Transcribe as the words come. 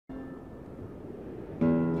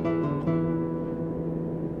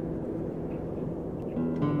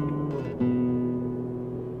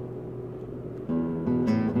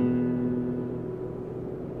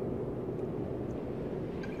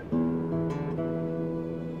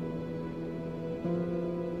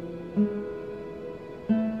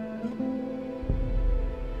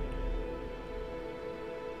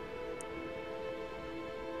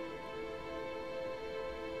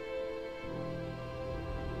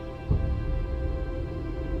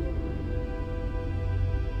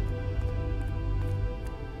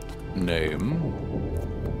Name?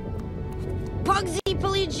 Pugsy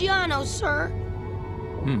Pelagiano, sir.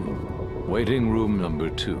 Waiting room number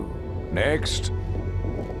 2. Next.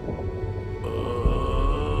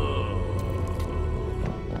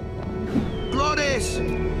 ¡Glottis!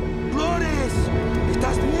 ¡Glottis!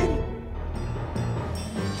 ¿Estás bien?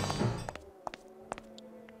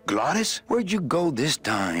 Glottis? Where'd you go this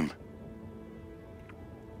time?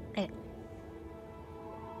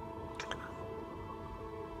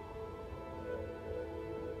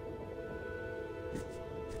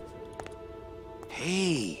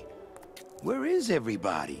 Hey, where is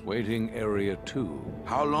everybody? Waiting area 2.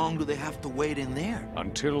 How long do they have to wait in there?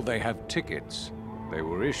 Until they have tickets. They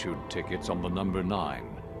were issued tickets on the number 9,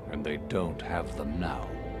 and they don't have them now.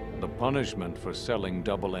 The punishment for selling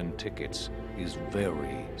double-end tickets is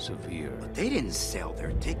very severe. But they didn't sell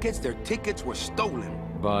their tickets. Their tickets were stolen.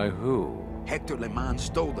 By who? Hector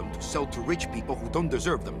stole them to sell to rich people who don't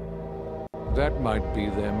deserve them. That might be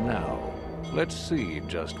them now. Let's see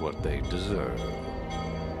just what they deserve.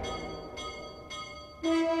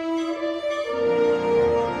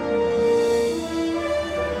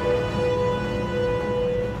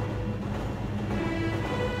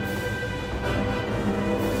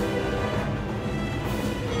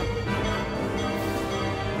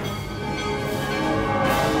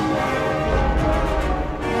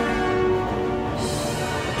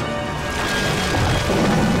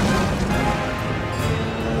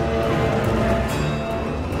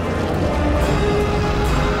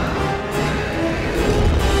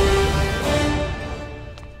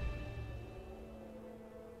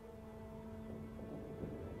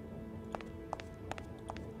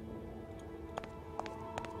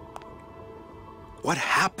 What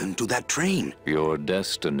happened to that train? Your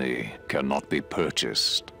destiny cannot be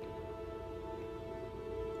purchased.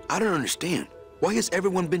 I don't understand. Why has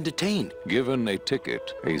everyone been detained? Given a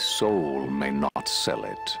ticket, a soul may not sell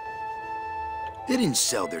it. They didn't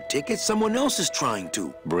sell their tickets. Someone else is trying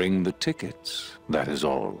to. Bring the tickets, that is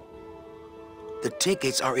all. The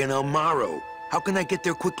tickets are in Marrow. How can I get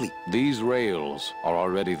there quickly? These rails are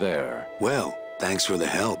already there. Well, thanks for the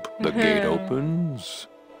help. The gate opens.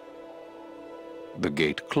 The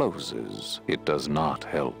gate closes. It does not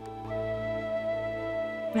help.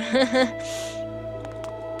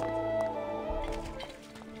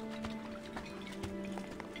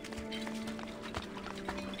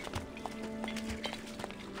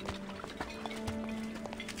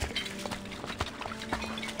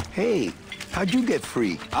 Hey, how'd you get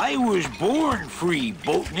free? I was born free,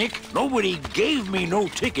 Boatnik. Nobody gave me no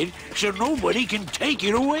ticket, so nobody can take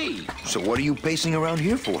it away. So what are you pacing around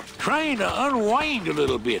here for? Trying to unwind a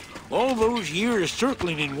little bit. All those years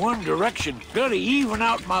circling in one direction. Gotta even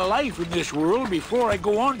out my life in this world before I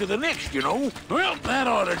go on to the next, you know? Well, that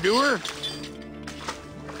ought to do her.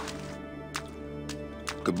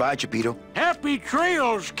 Goodbye, Chapito. Happy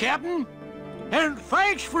trails, Captain. And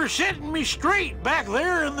thanks for setting me straight back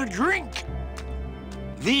there in the drink.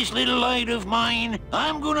 This little light of mine,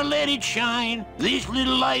 I'm gonna let it shine. This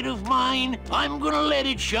little light of mine, I'm gonna let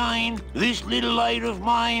it shine. This little light of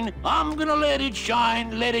mine, I'm gonna let it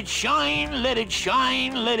shine. Let it shine, let it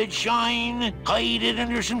shine, let it shine. Hide it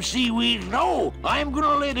under some seaweed. No, I'm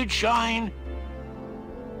gonna let it shine.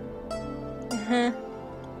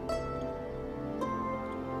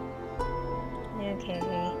 Okay.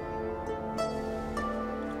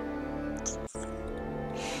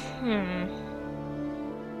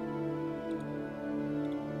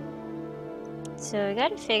 So we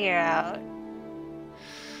gotta figure out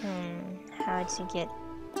how to get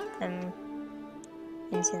them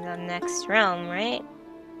into the next realm, right?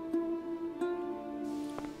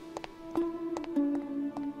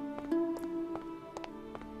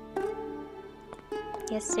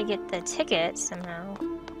 Guess to get the ticket somehow.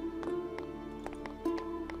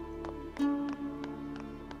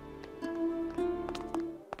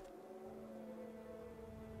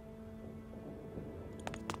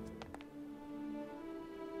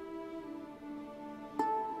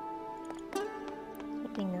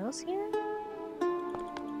 Anything else here?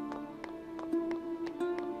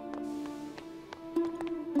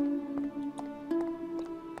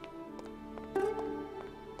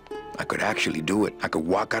 I could actually do it. I could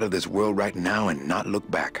walk out of this world right now and not look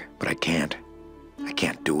back. But I can't. I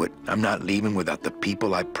can't do it. I'm not leaving without the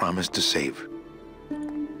people I promised to save.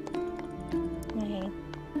 Okay.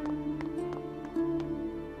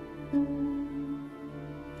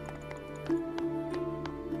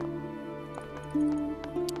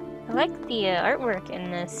 I like the artwork in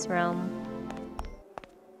this realm.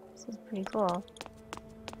 This is pretty cool.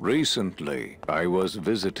 Recently, I was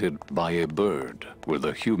visited by a bird with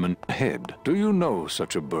a human head. Do you know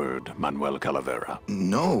such a bird, Manuel Calavera?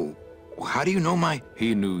 No. How do you know my...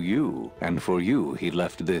 He knew you, and for you, he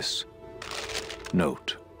left this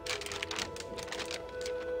note.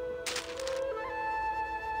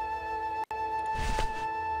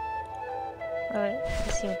 Alright,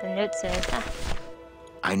 let's see what the note says. Ah.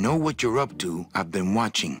 I know what you're up to. I've been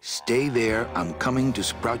watching. Stay there. I'm coming to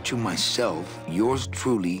sprout you myself. Yours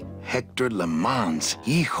truly, Hector Le Mans.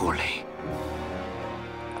 Híjole.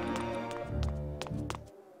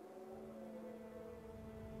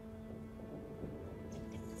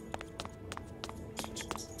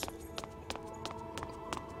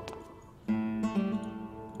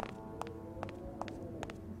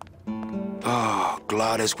 Oh,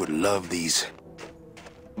 Glottis would love these.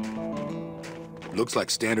 Looks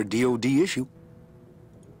like standard DOD issue.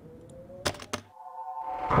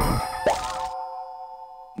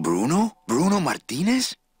 Bruno? Bruno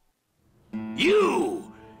Martinez?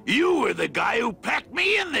 You! You were the guy who packed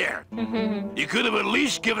me in there! You could have at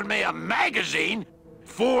least given me a magazine.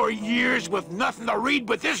 4 years with nothing to read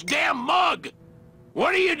but this damn mug!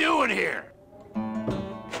 What are you doing here?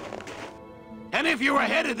 And if you were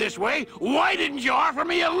headed this way, why didn't you offer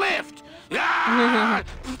me a lift? Ah!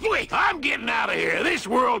 Wait, I'm getting out of here. This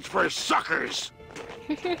world's for suckers.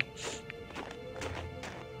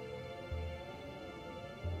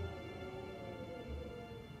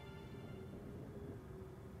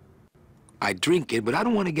 I drink it, but I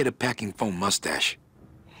don't want to get a packing foam mustache.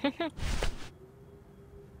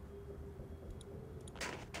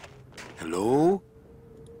 Hello?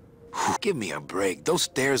 Whew, give me a break. Those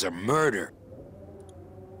stairs are murder.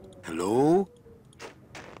 Hello?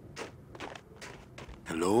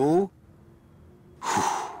 Hello? Whew,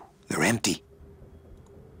 they're empty.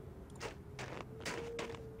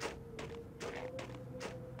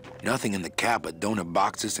 Nothing in the cab but donut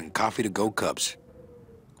boxes and coffee-to-go cups.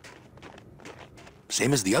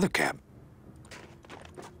 Same as the other cab.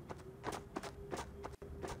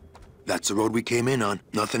 That's the road we came in on.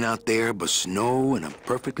 Nothing out there but snow and a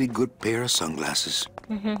perfectly good pair of sunglasses.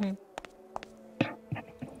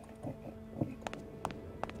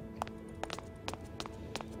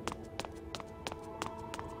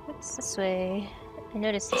 What's this way? I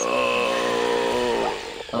noticed this.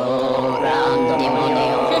 Oh, gran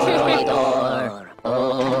demonio roidor.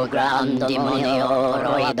 Oh, gran demonio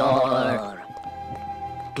roidor.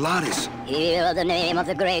 Glottis, Hear the name of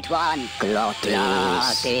the Great One. Glottis.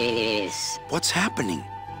 what's happening?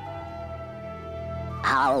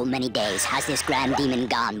 How many days has this grand demon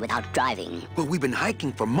gone without driving? Well, we've been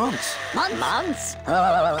hiking for months. Months?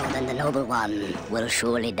 Oh, then the noble one will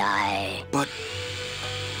surely die. But...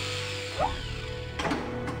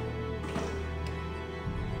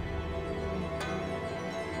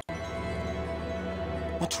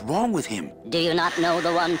 what's wrong with him? Do you not know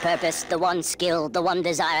the one purpose, the one skill, the one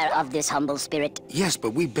desire of this humble spirit? Yes,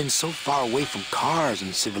 but we've been so far away from cars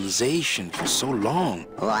and civilization for so long.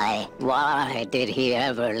 Why did he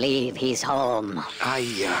ever leave his home?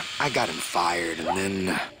 I got him fired, and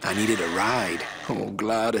then I needed a ride. Oh,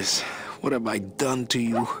 Glottis, what have I done to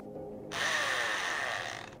you?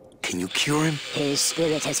 Can you cure him? His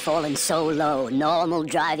spirit has fallen so low, normal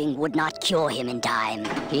driving would not cure him in time.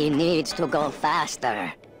 He needs to go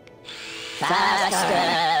faster.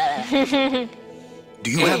 Faster! Do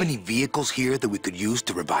you have any vehicles here that we could use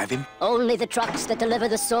to revive him? Only the trucks that deliver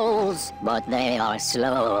the souls, but they are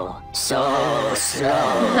slow. So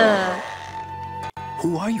slow.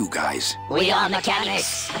 Who are you guys? We are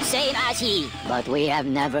mechanics, same as he. But we have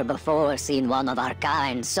never before seen one of our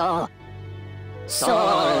kind so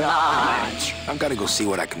large. I've got to go see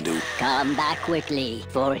what I can do. Come back quickly,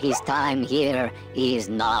 for his time here is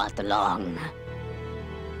not long.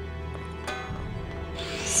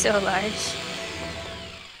 So large.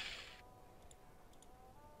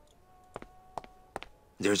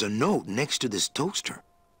 There's a note next to this toaster.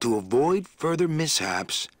 To avoid further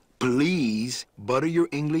mishaps, please butter your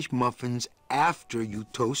English muffins after you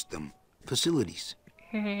toast them. Facilities.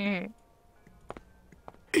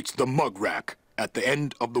 It's the mug rack at the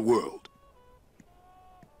end of the world.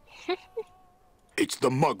 It's the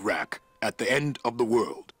mug rack at the end of the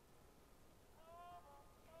world.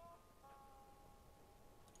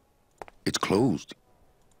 It's closed.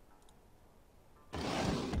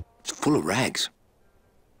 It's full of rags.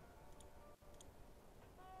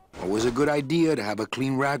 Always a good idea to have a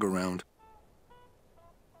clean rag around.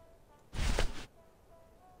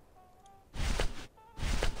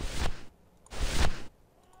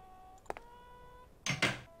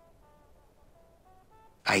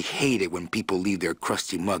 I hate it when people leave their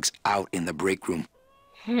crusty mugs out in the break room.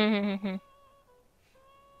 Is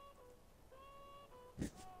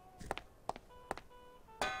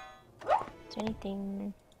there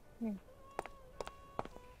anything?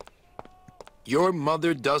 Your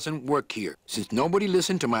mother doesn't work here. Since nobody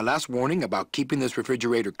listened to my last warning about keeping this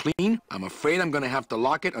refrigerator clean, I'm afraid I'm gonna have to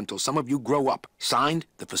lock it until some of you grow up. Signed,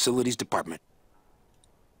 the Facilities Department.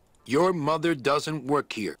 Your mother doesn't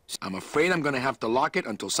work here. I'm afraid I'm gonna have to lock it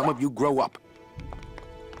until some of you grow up.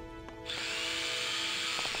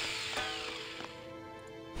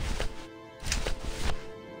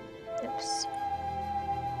 Oops.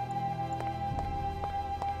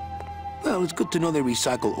 Well, it's good to know they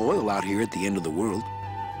recycle oil out here at the end of the world.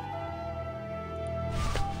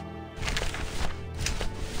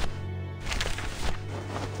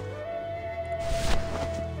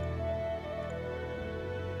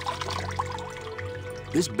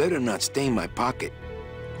 This better not stain my pocket.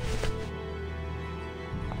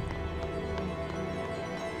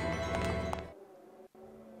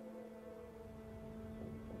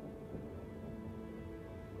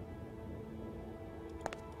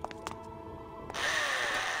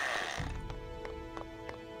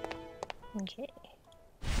 Okay.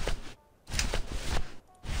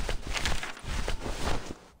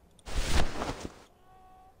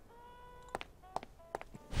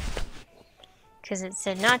 Because it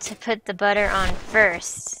said not to put the butter on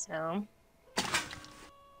first, so.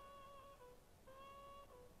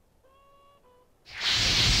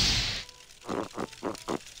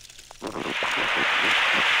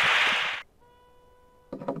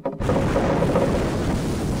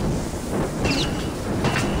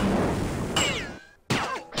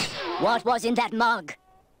 What was in that mug?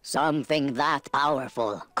 Something that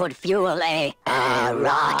powerful could fuel a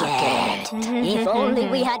rocket. If only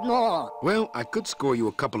we had more. Well, I could score you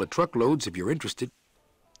a couple of truckloads if you're interested.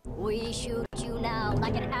 We shoot you now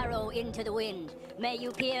like an arrow into the wind. May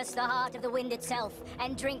you pierce the heart of the wind itself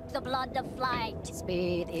and drink the blood of flight.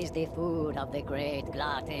 Speed is the food of the great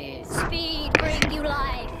Glottis. Speed bring you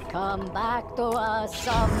life. Come back to us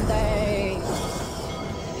someday.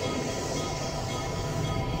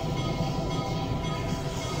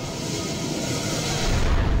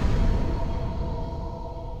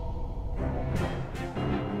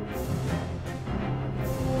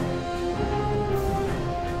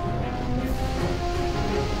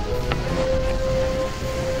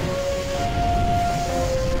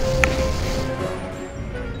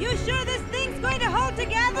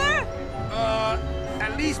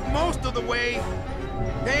 At least most of the way.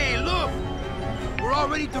 Hey, look! We're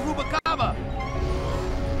already to Rubacava.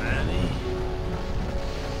 Manny?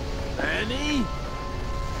 Manny?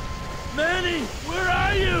 Manny, where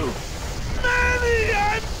are you? Manny,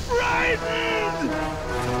 I'm frightened!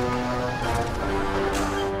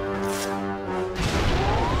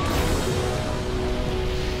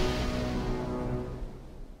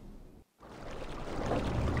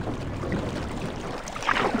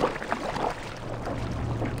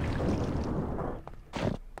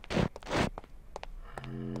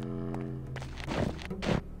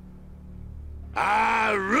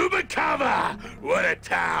 Rubacava! What a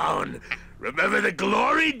town! Remember the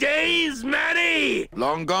glory days, Manny?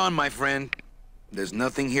 Long gone, my friend. There's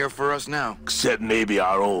nothing here for us now. Except maybe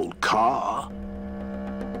our old car.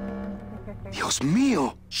 Dios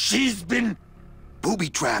mío! She's been...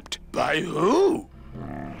 booby-trapped. By who?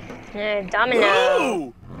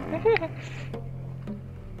 Domino. Who?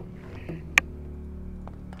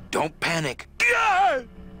 Don't panic. God!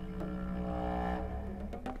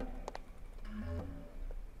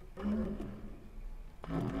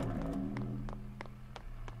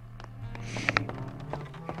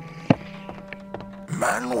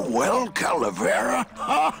 Manuel Calavera?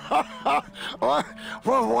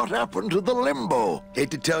 Well, what happened to the Limbo?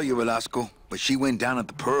 Hate to tell you, Velasco, but she went down at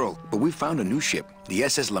the Pearl. But we found a new ship, the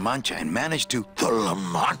SS La Mancha, and managed to... The La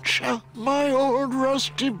Mancha? My old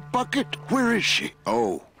rusty bucket. Where is she?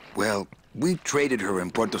 Oh, well, we traded her in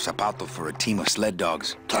Puerto Zapato for a team of sled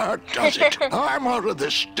dogs. That does it. I'm out of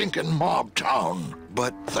this stinking mob town.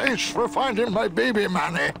 But... Thanks for finding my baby,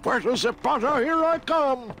 Manny. Puerto Zapato, here I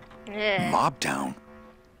come. Yeah. Mob town?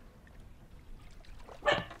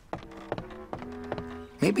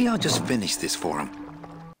 Maybe I'll just finish this for him.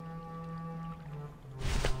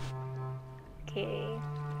 Okay.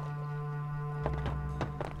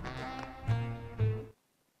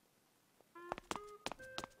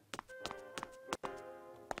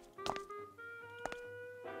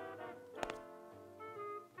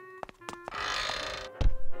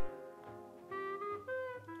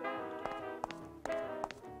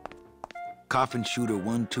 Coffin shooter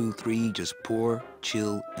 1, 2, 3, just pour,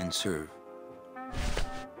 chill, and serve.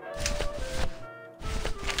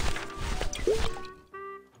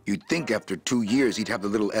 You'd think after 2 years he'd have the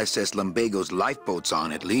little SS Lumbago's lifeboats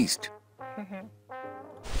on at least.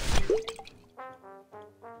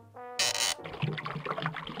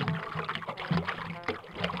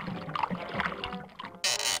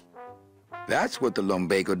 That's what the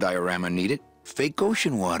Lumbago diorama needed. Fake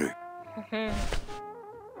ocean water.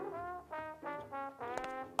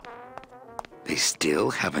 They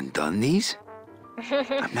still haven't done these?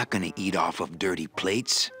 I'm not gonna eat off of dirty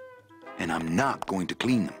plates. And I'm not going to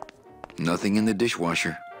clean them. Nothing in the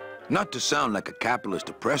dishwasher. Not to sound like a capitalist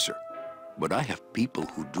oppressor, but I have people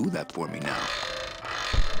who do that for me now.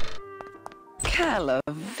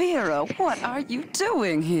 Calavera, what are you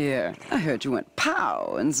doing here? I heard you went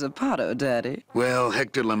pow in Zapato, Daddy. Well,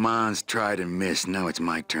 Hector Le Mans tried and missed. Now it's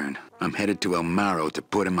my turn. I'm headed to El Marrow to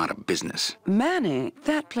put him out of business. Manny,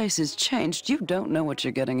 that place has changed. You don't know what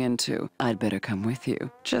you're getting into. I'd better come with you.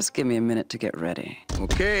 Just give me a minute to get ready.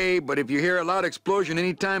 Okay, but if you hear a loud explosion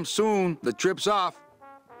anytime soon, the trip's off.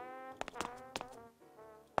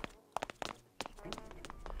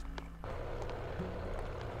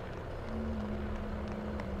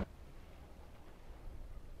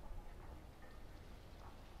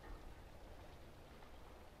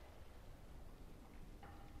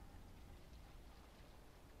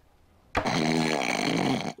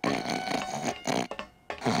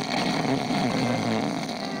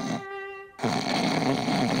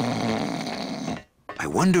 I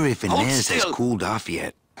wonder if Inez has cooled off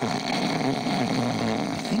yet. I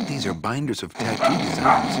think these are binders of tattoo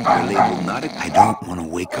designs. They're labeled not I don't want to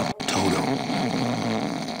wake up Toto.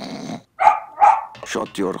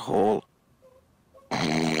 Shut your hole.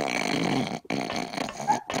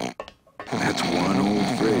 That's one old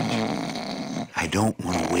fridge. I don't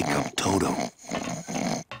want to wake up Toto.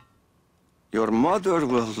 Your mother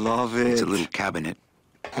will love it. It's a little cabinet.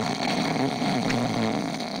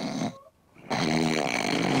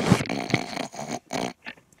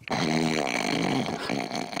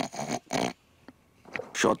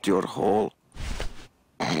 Shut your hole.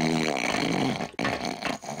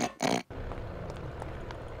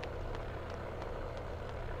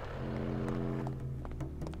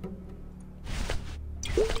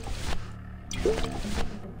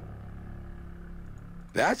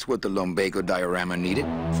 That's what the Lumbago diorama needed.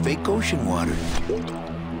 Fake ocean water.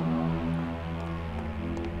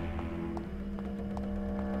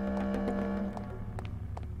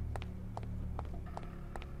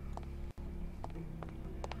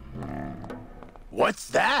 What's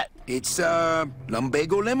that? It's,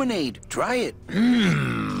 Lumbago lemonade. Try it.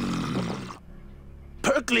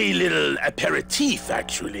 Perkly little aperitif,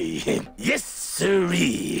 actually. Yes,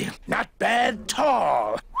 sirree. Not bad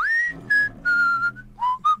tall.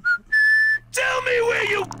 Tell me where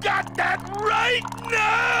you got that right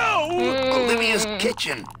now! Olivia's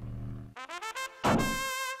kitchen.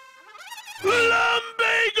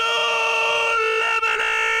 Lumbago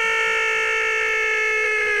lemonade!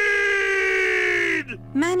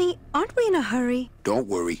 Manny, aren't we in a hurry? Don't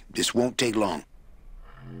worry. This won't take long.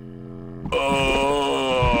 Oh,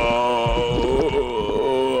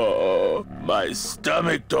 my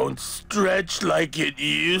stomach don't stretch like it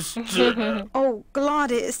used to. Oh,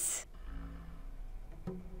 Glottis.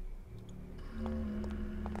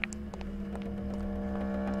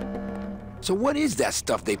 So what is that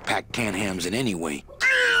stuff they pack canned hams in anyway?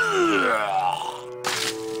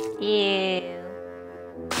 Ew.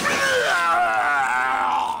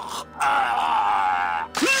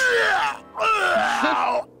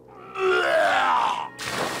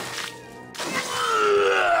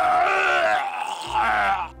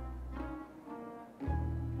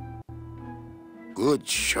 Good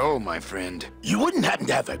show, my friend. You wouldn't happen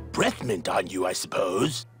to have a breath mint on you, I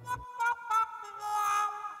suppose?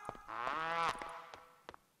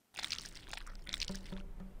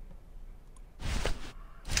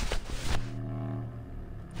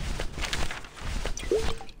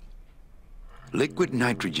 Liquid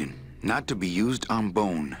nitrogen, not to be used on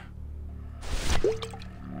bone.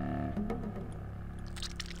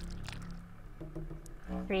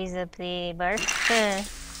 Freeze up the bark.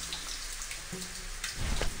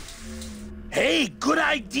 Hey, good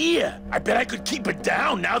idea! I bet I could keep it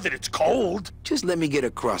down now that it's cold. Just let me get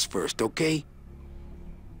across first, okay?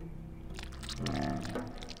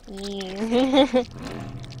 Ew.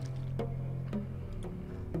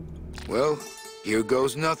 Well, here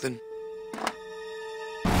goes nothing.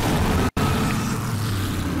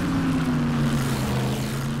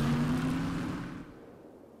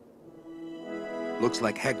 Looks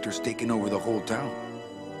like Hector's taking over the whole town.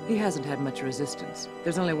 He hasn't had much resistance.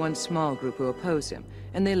 There's only one small group who oppose him,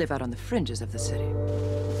 and they live out on the fringes of the city.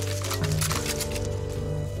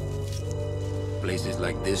 Places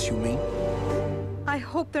like this, you mean? I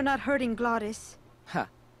hope they're not hurting Glottis. Ha.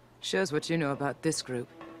 Shows what you know about this group.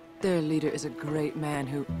 Their leader is a great man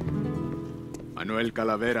who... Manuel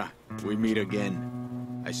Calavera, we meet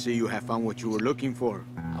again. I see you have found what you were looking for.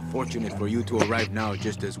 How fortunate for you to arrive now,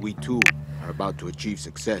 just as we too are about to achieve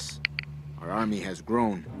success. Our army has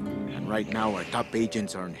grown, and right now our top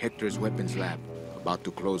agents are in Hector's weapons lab, about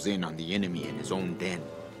to close in on the enemy in his own den.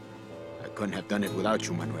 I couldn't have done it without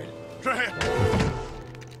you, Manuel.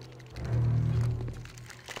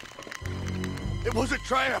 It was a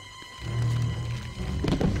trap!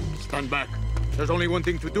 Stand back. There's only one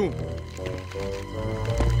thing to do.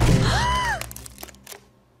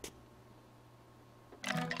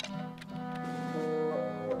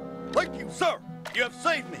 Thank you, sir. You have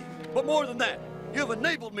saved me. But more than that, you have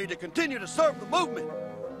enabled me to continue to serve the movement.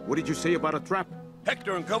 What did you say about a trap?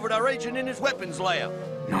 Hector uncovered our agent in his weapons lab.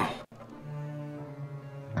 No.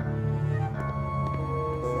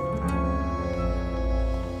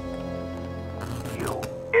 You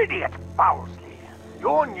idiot, Bowsley.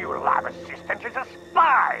 Your new lab assistant is a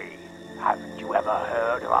spy. Haven't you ever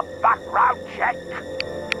heard of a background check?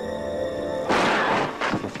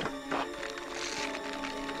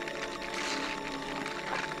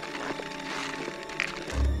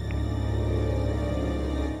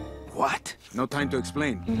 What? No time to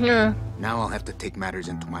explain. Now I'll have to take matters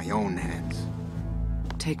into my own hands.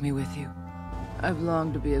 Take me with you. I've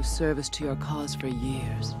longed to be of service to your cause for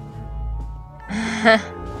years.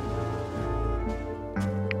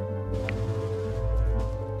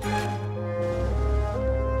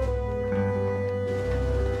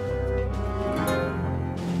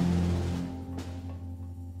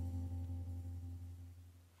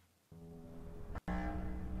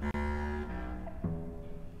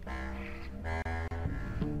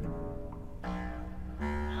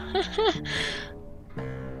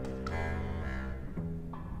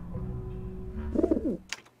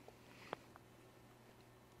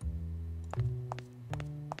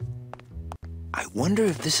 I wonder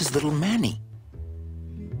if this is little Manny.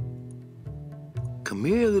 Come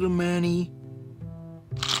here, little Manny.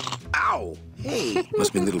 Ow! Hey,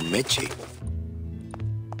 must be little Meche.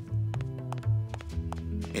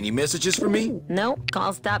 Any messages for me? Nope.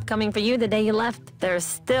 Calls stopped coming for you the day you left. They're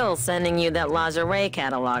still sending you that lingerie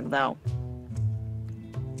catalog, though.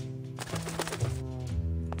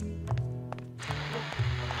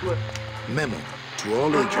 Memo to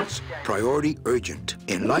all agents. Priority urgent.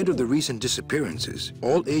 In light of the recent disappearances,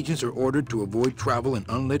 all agents are ordered to avoid travel in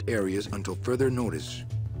unlit areas until further notice.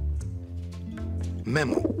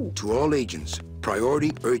 Memo to all agents.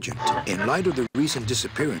 Priority urgent. In light of the recent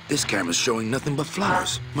disappearance, this camera's showing nothing but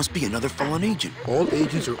flowers. Must be another fallen agent. All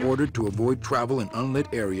agents are ordered to avoid travel in unlit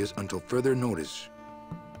areas until further notice.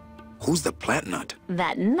 Who's the plant nut?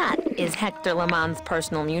 That nut is Hector Lemon's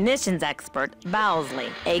personal munitions expert, Bowsley,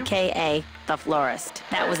 a.k.a. the florist.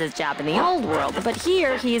 That was his job in the old world, but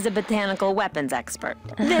here he is a botanical weapons expert.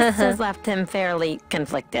 This has left him fairly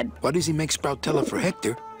conflicted. Why does he make Sproutella for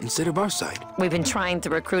Hector instead of our side? We've been trying to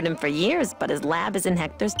recruit him for years, but his lab is in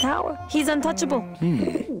Hector's tower. He's untouchable.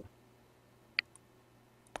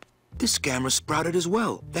 This scammer sprouted as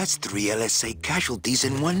well. That's 3 LSA casualties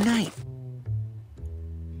in one night.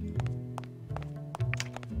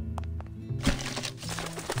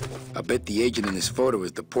 I bet the agent in this photo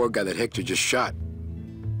is the poor guy that Hector just shot.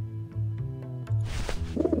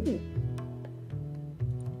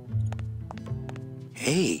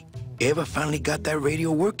 Hey, Eva finally got that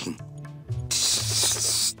radio working.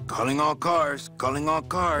 Calling all cars, calling all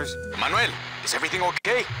cars. Manuel, is everything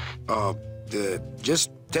okay? Just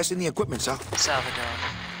testing the equipment, Sal. Salvador,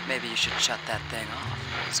 maybe you should shut that thing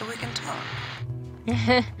off so we can talk.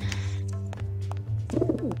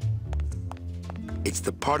 It's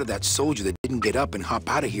the part of that soldier that didn't get up and hop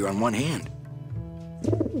out of here on one hand.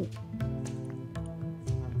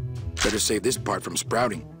 Better save this part from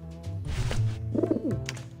sprouting.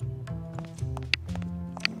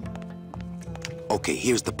 Okay,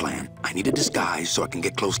 here's the plan. I need a disguise so I can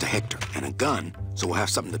get close to Hector, and a gun so we'll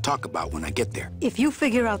have something to talk about when I get there. If you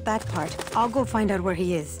figure out that part, I'll go find out where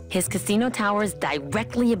he is. His casino tower is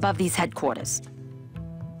directly above these headquarters.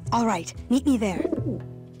 All right, meet me there.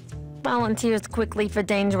 Volunteers quickly for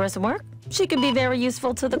dangerous work. She could be very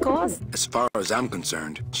useful to the cause. As far as I'm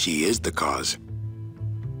concerned, she is the cause.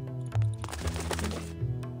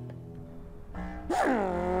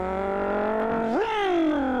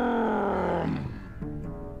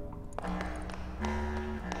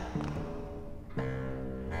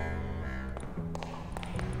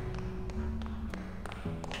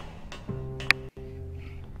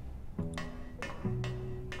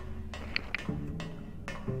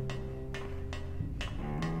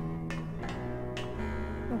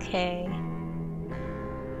 Okay.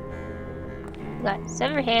 I've got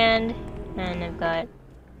Sever Hand, and I've got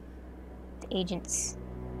the agent's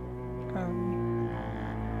photo.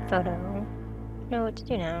 I don't know what to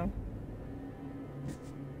do now.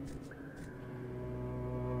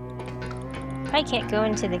 I can't go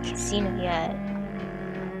into the casino yet.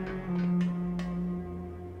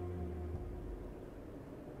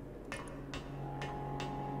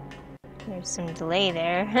 There's some delay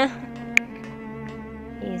there.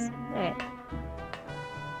 Jeez. Alright.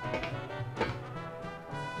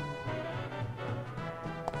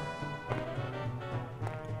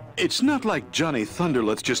 It's not like Johnny Thunder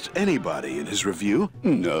lets just anybody in his review.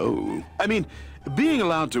 No. I mean, being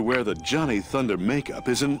allowed to wear the Johnny Thunder makeup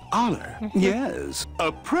is an honor. Yes.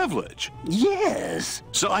 A privilege. Yes.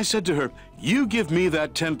 So I said to her, you give me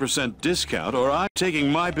that 10% discount or I'm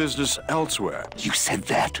taking my business elsewhere. You said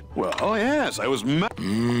that? Well, yes, I was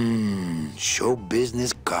Show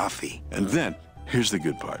business coffee. And then, here's the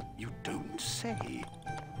good part. You don't say.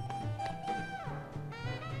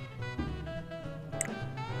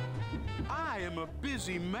 I am a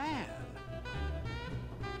busy man.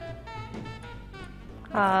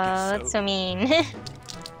 Oh, that's so mean.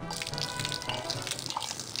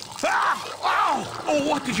 Oh,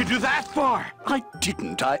 what did you do that for? I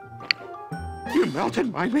didn't. You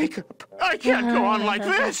melted my makeup. I can't go on like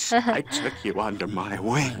this. I took you under my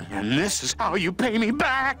wing, and this is how you pay me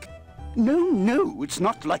back. No, it's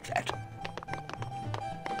not like that.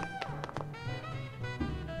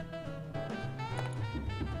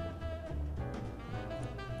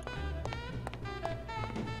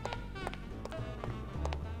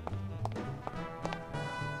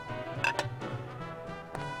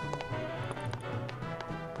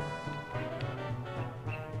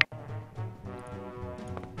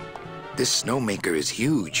 This snowmaker is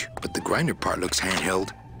huge, but the grinder part looks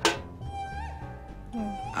handheld.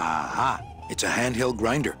 Aha! It's a handheld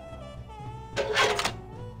grinder.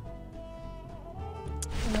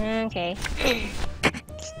 Okay.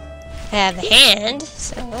 I have a hand,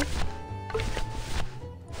 so...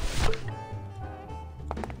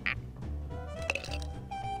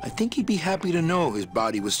 I think he'd be happy to know his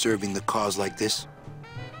body was serving the cause like this.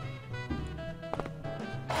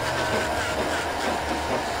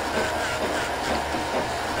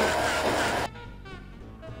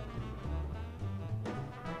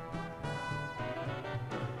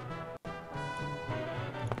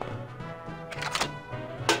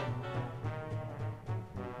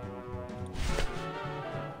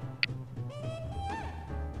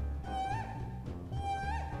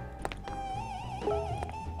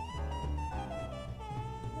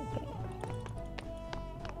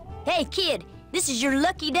 Hey, kid, this is your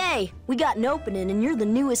lucky day. We got an opening, and you're the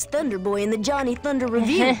newest Thunder Boy in the Johnny Thunder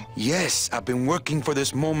Review. Yes, I've been working for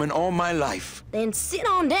this moment all my life. Then sit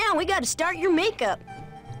on down. We got to start your makeup.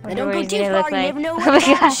 Now, don't what go he's too gonna far. look You like. never know Oh what my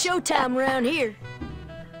time gosh. it's showtime around here.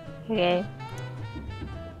 Okay.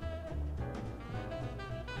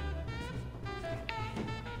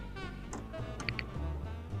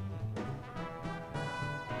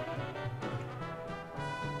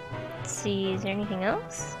 Let's see, is there anything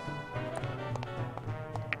else?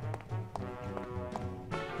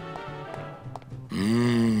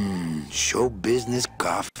 Show business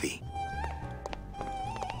coffee.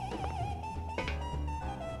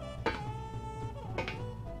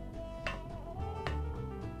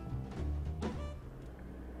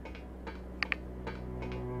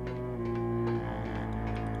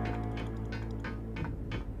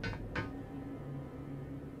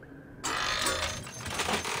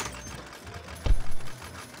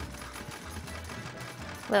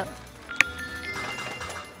 Well.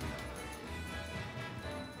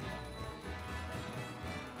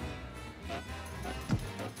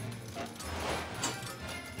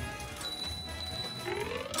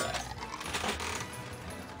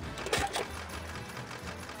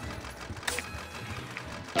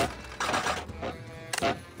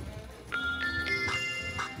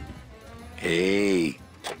 Hey,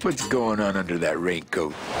 what's going on under that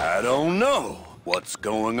raincoat? I don't know what's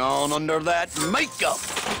going on under that makeup.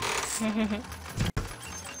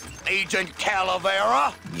 Agent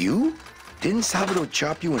Calavera? You? Didn't Salvador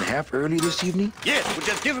chop you in half early this evening? Yes, for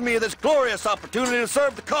just giving me this glorious opportunity to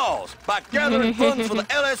serve the cause by gathering funds for the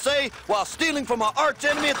LSA while stealing from our arch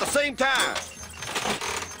enemy at the same time.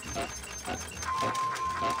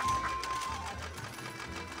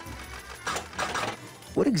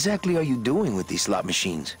 What exactly are you doing with these slot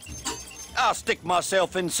machines? I'll stick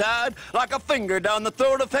myself inside like a finger down the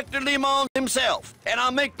throat of Hector Limon himself, and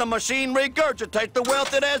I'll make the machine regurgitate the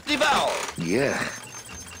wealth it has devoured. Yeah.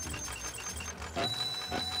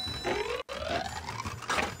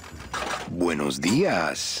 Buenos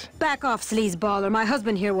dias. Back off, sleazeball, or my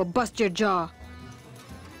husband here will bust your jaw.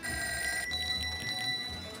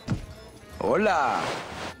 Hola.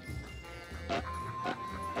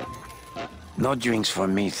 No drinks for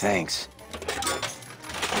me, thanks.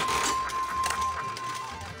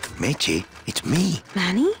 Meche, it's me.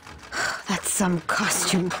 Manny? That's some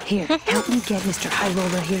costume. Here, help me get Mr. High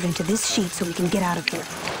Roller here into this sheet so we can get out of here.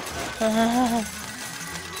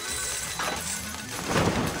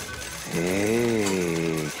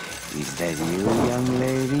 Hey, is that you, young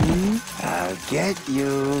lady? I'll get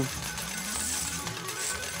you.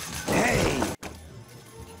 Hey!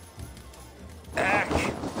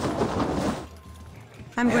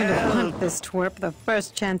 I'm going to hunt this twerp the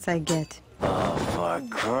first chance I get. Oh, for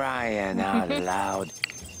crying out loud.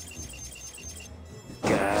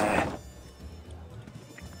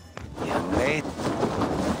 Young lady.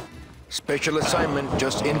 Special assignment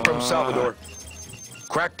just in from Salvador.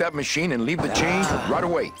 Crack that machine and leave the change right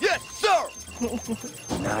away. Yes, sir!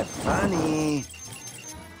 Not funny.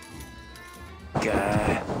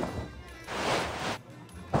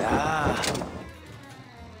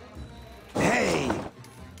 Hey!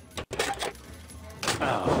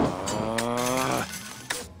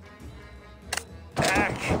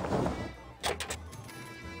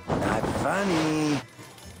 Not funny.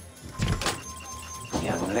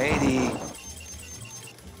 Young lady.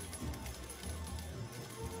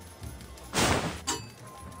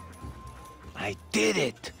 I did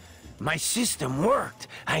it. My system worked.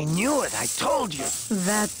 I knew it. I told you.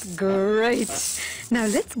 That's great. Now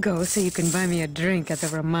let's go so you can buy me a drink at the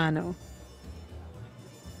Romano.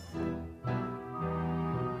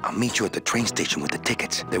 I'll meet you at the train station with the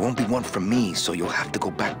tickets. There won't be one from me, so you'll have to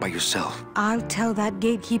go back by yourself. I'll tell that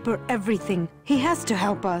gatekeeper everything. He has to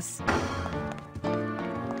help us.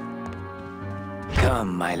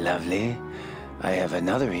 Come, my lovely. I have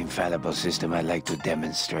another infallible system I'd like to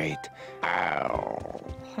demonstrate. Ow.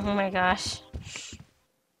 Oh my gosh.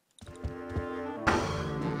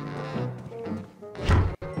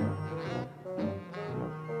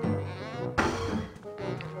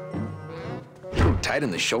 A little tight in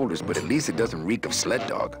the shoulders, but at least it doesn't reek of sled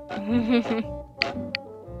dog.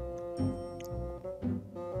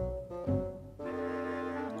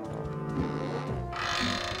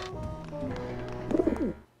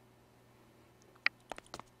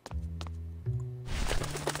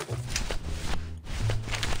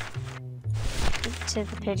 To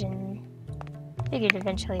the pigeon. Figured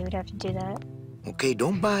eventually we'd have to do that. Okay,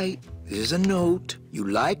 don't bite. This is a note. You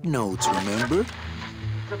like notes, remember?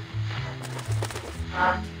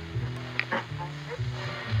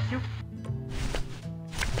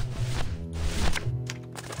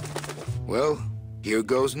 Well, here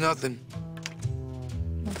goes nothing.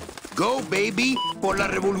 Go, baby, por la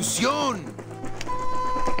revolución!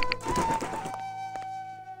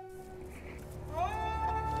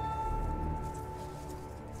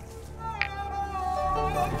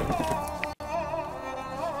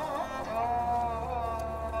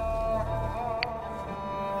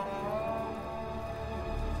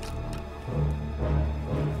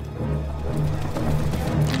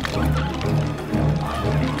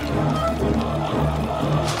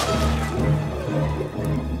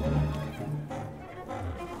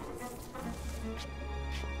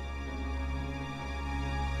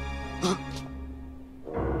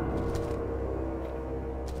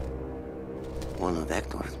 One of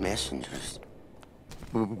Hector's messengers.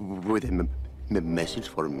 With a message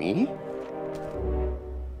for me?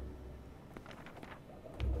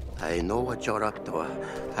 I know what you're up to.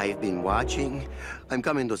 I've been watching. I'm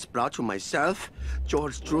coming to sprout you myself.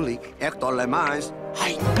 George truly, Hector Le Mans.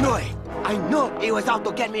 I knew it! I knew he was out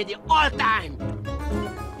to get me the whole time!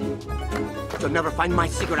 You'll never find my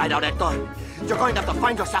secret hideout, Hector. You're going to have to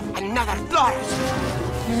find yourself another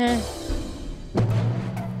Flores!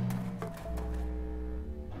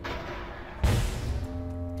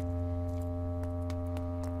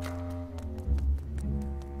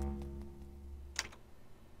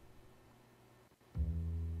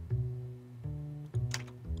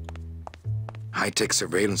 High-tech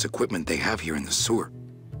surveillance equipment they have here in the sewer.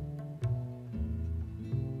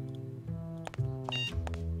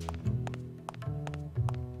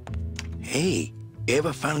 Hey,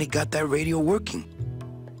 Eva finally got that radio working.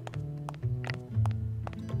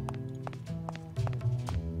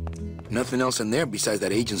 Nothing else in there besides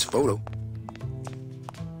that agent's photo.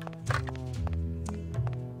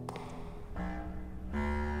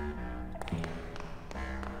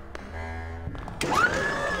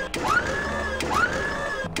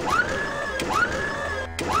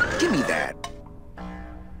 Give me that.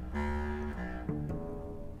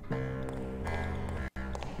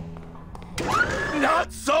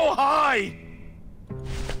 Not so high!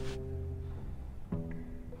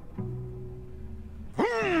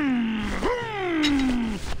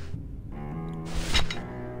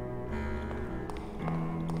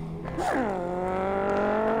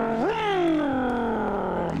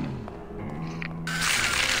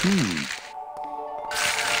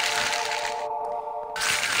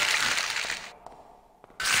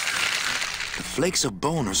 The flakes of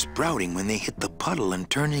bone are sprouting when they hit the puddle and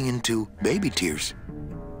turning into baby tears.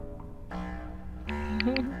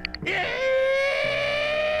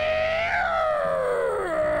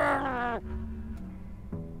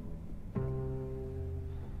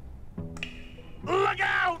 Look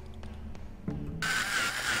out!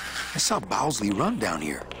 I saw Bowsley run down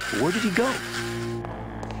here. Where did he go?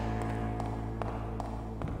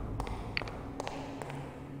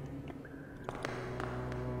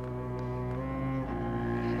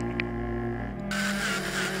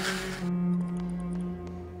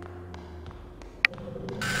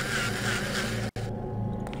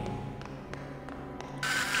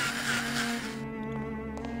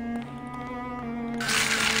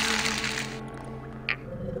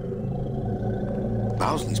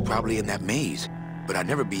 Bowsley's probably in that maze, but I'd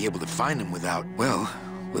never be able to find him without, well,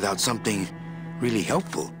 without something really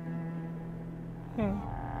helpful.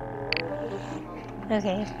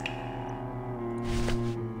 Okay.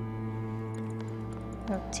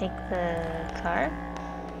 I'll take the car.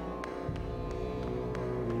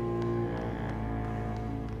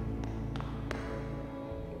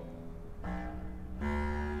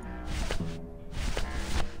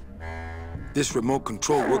 This remote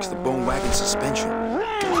control works the bone wagon suspension.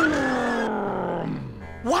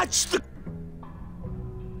 Watch the...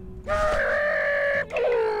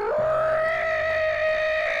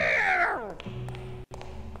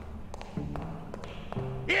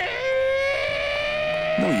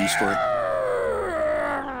 No use for it.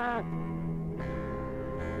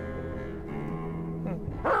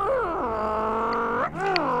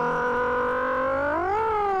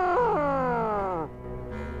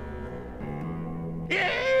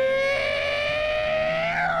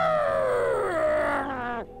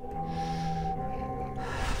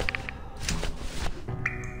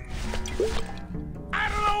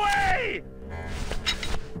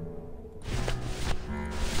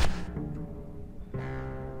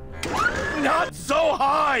 Not so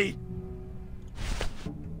high!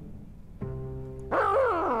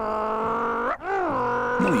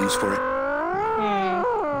 No use for it.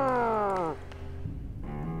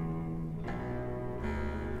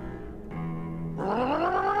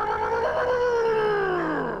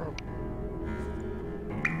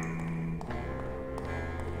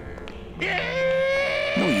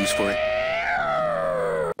 No use for it.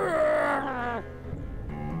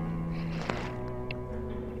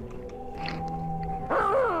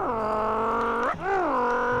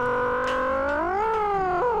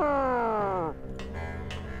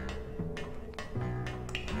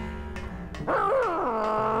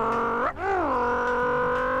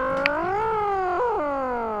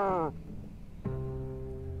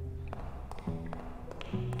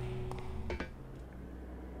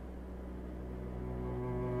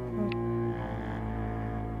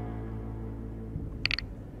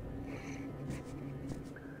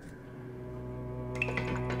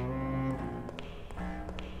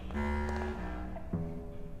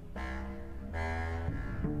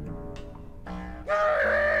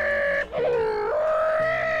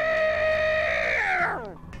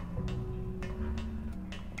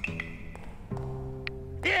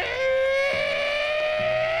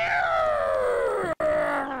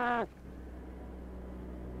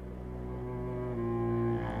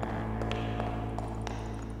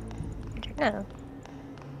 No.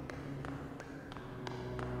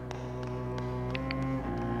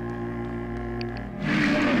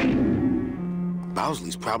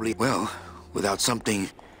 Bowsley's probably, well, without something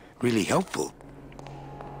really helpful.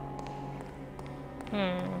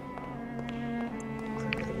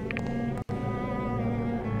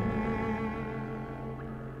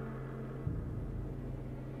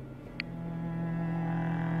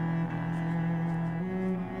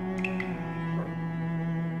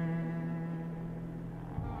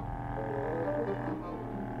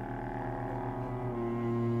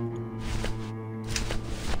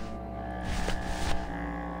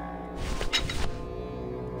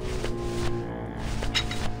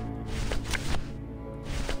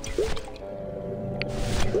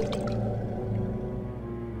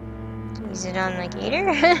 Is it on the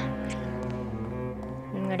gator?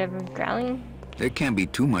 Whatever, growling? There can't be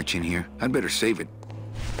too much in here. I'd better save it.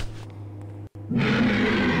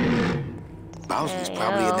 Bowsley's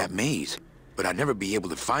probably in that maze, but I'd never be able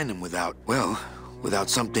to find them without, well, without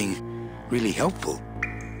something really helpful.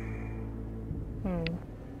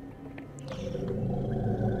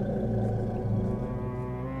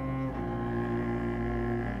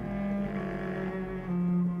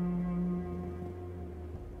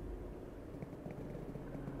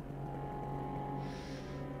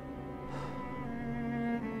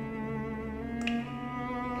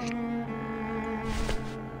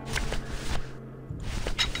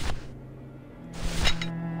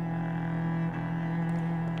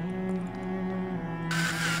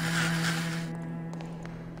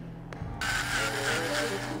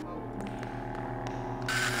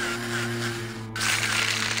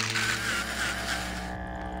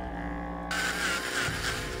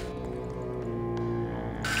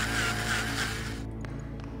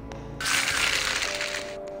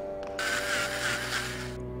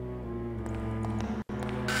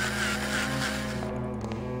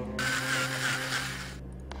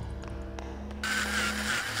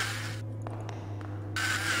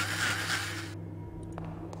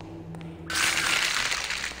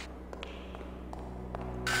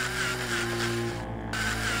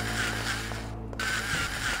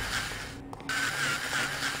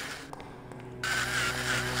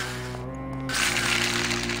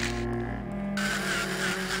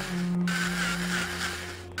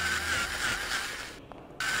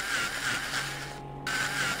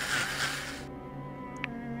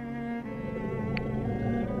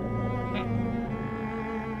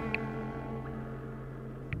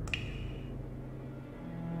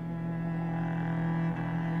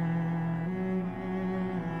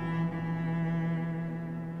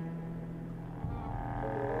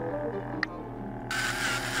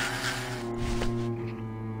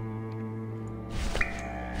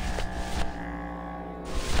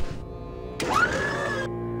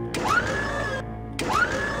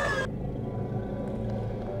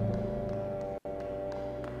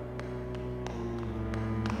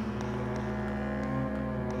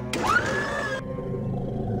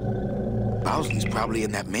 Bowsley's probably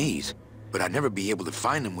in that maze, but I'd never be able to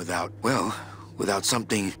find him without, well, without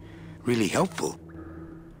something really helpful.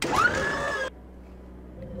 I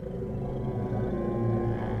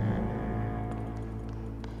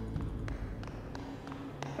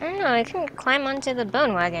don't know, I couldn't climb onto the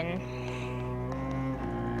bone wagon.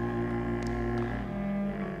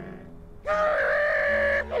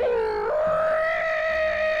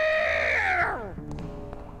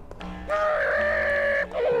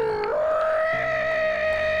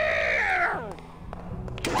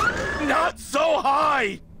 Not so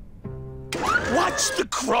high! Watch the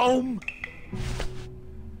chrome!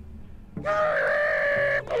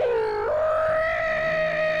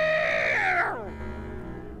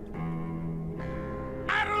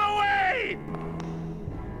 Out of the way!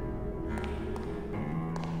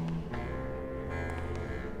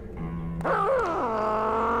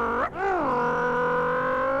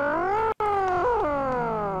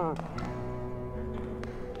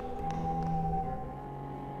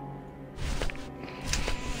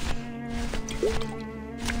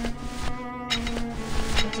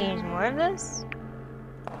 Did you use more of this?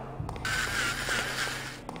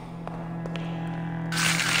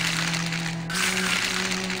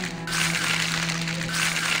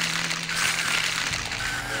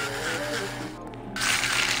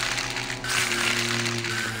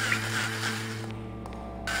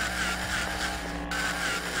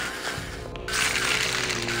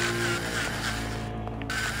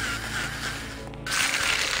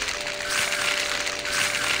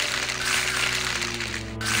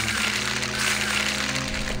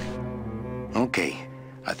 Okay,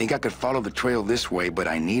 I think I could follow the trail this way, but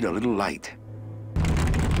I need a little light.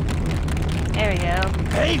 There we go.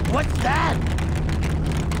 Hey, what's that?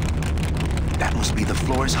 That must be the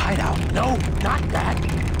Flores hideout. No, not that.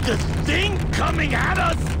 The thing coming at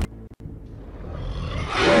us!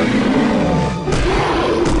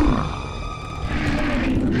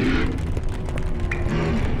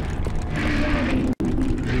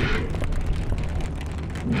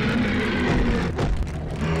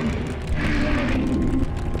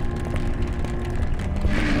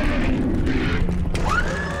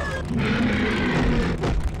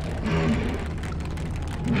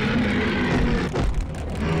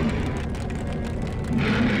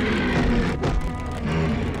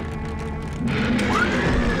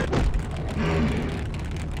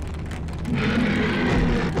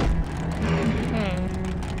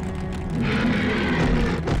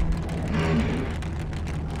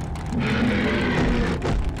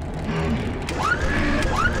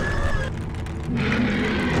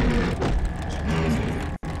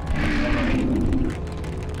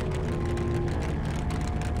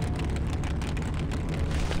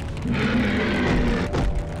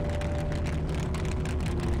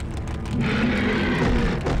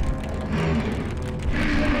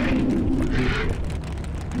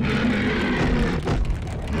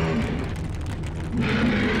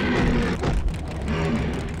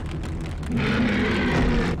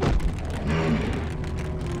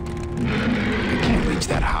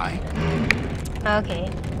 Okay.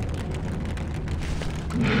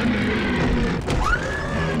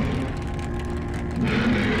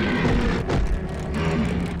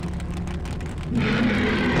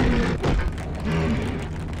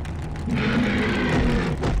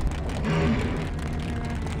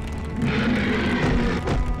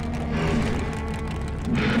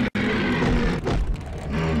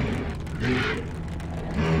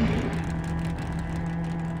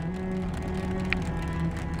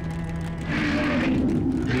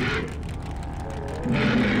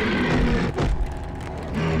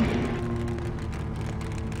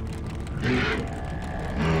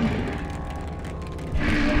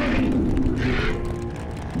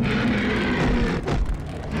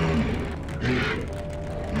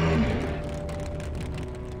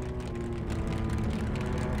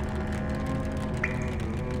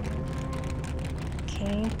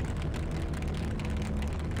 Okay.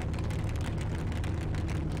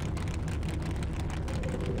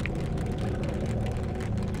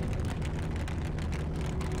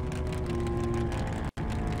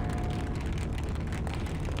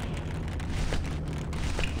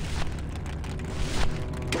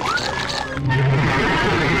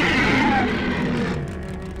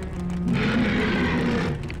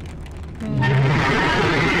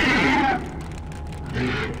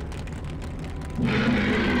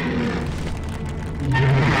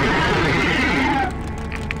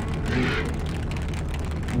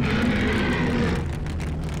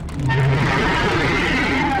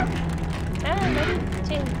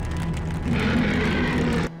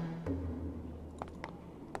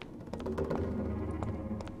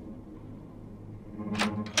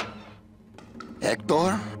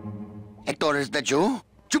 Hector? Hector, is that you?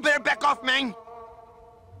 You better back off, man!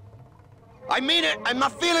 I mean it! I'm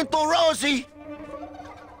not feeling too rosy!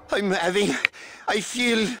 I'm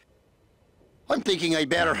thinking I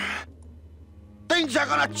better... Things are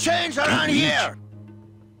gonna change around here!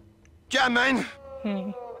 Yeah, man!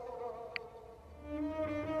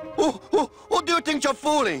 Who do you think you're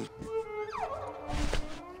fooling?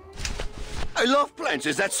 I love plants,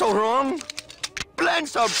 is that so wrong?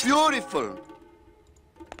 Plants are beautiful!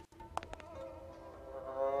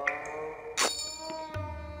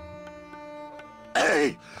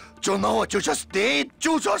 Hey, do you know what you just did?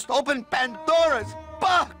 You just opened Pandora's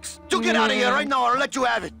box! You get out of here right now or I'll let you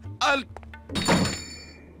have it! I'll...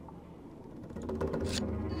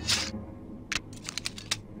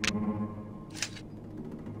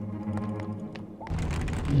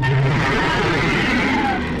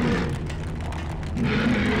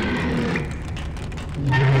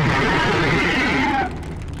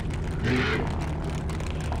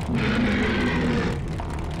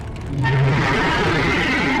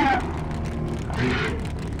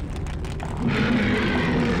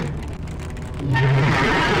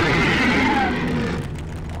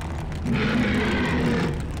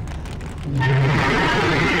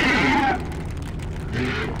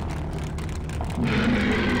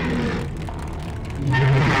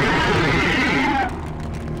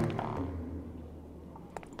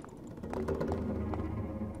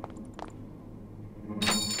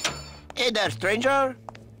 Hey there, stranger.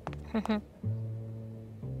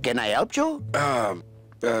 Can I help you?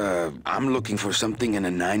 I'm looking for something in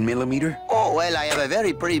a 9mm. Oh, well, I have a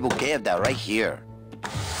very pretty bouquet of that right here.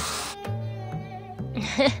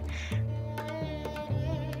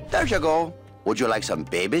 There you go. Would you like some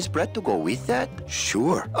baby's bread to go with that?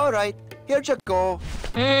 Sure. All right, here you go.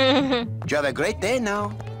 You have a great day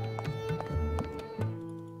now.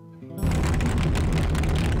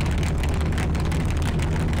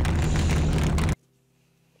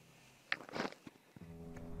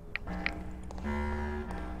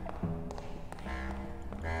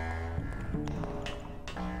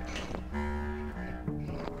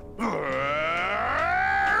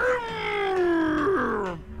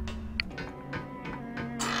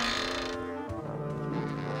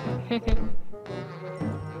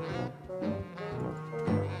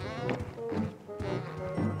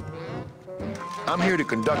 I'm here to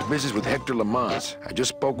conduct business with Hector Lamans. I just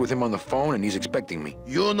spoke with him on the phone, and he's expecting me.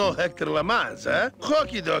 You know Hector Lamans, huh?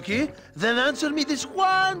 Okie dokie. Then answer me this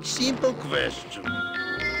one simple question.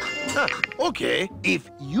 Okay,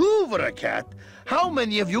 if you were a cat, how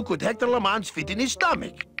many of you could Hector Lamans fit in his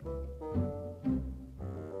stomach?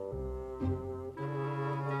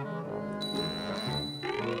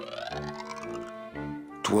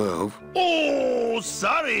 12. Oh,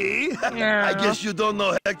 sorry. I guess you don't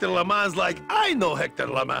know Hector Lamans like I know Hector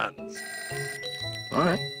Lamans. All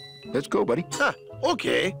right, let's go, buddy.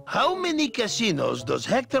 Okay, how many casinos does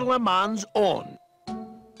Hector Lamans own?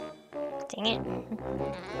 Dang it.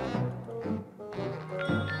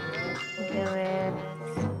 Do it.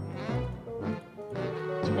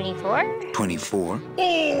 24? 24.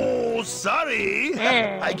 Oh, sorry.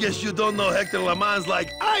 I guess you don't know Hector LeMans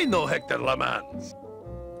like I know Hector LeMans.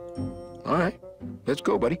 All right. Let's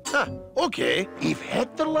go, buddy. Okay. If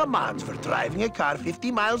Hector LeMans were driving a car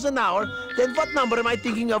 50 miles an hour, then what number am I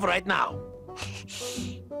thinking of right now?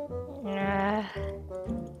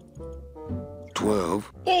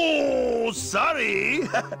 12. Oh, sorry.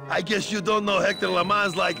 I guess you don't know Hector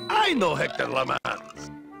LeMans like I know Hector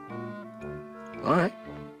LeMans. All right.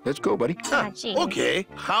 Let's go, buddy. Okay.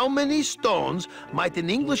 How many stones might an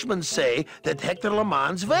Englishman say that Hector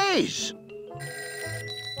LeMans weighs?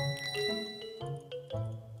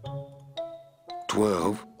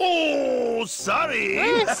 12. Oh, sorry.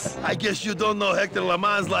 Yes. I guess you don't know Hector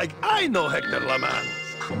LeMans like I know Hector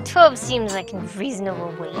LeMans. 12 seems like a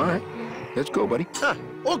reasonable weight. All right. Let's go, buddy.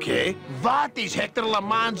 Okay. What is Hector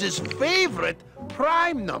LeMans' favorite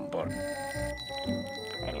prime number?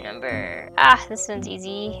 Prime number. Ah, this one's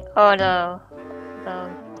easy. Oh, no.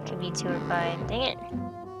 It could be 2 or 5. Dang it.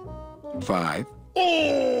 5.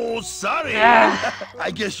 Oh, sorry.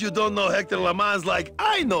 I guess you don't know Hector LeMans like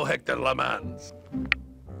I know Hector LeMans.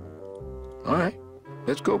 All right.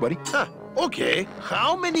 Let's go, buddy. Okay.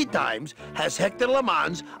 How many times has Hector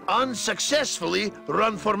LeMans unsuccessfully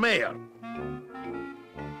run for mayor?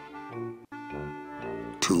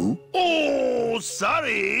 2. Oh,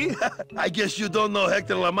 sorry. I guess you don't know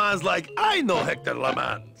Hector LeMans like I know Hector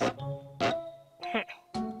LeMans.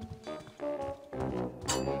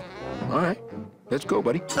 All right. Let's go,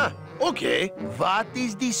 buddy. Okay. What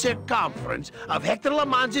is the circumference of Hector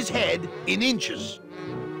LeMans' head in inches?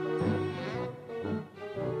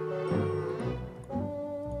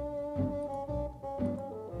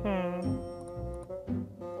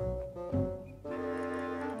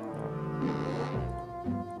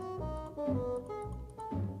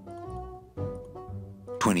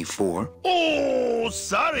 24. Oh,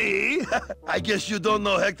 sorry. I guess you don't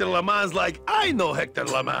know Hector LeMans like I know Hector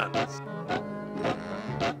LeMans.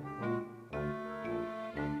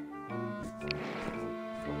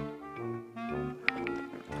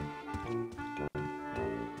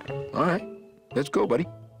 All right. Let's go, buddy.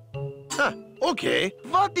 Okay.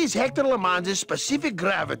 What is Hector LeMans' specific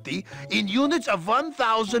gravity in units of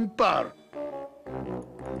 1,000 per?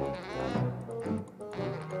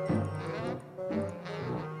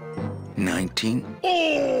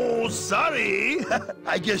 Oh, sorry.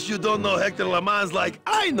 I guess you don't know Hector LeMans like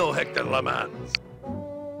I know Hector LeMans.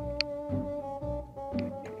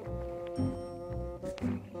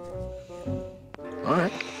 All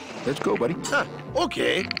right. Let's go, buddy.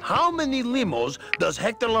 Okay. How many limos does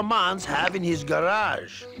Hector LeMans have in his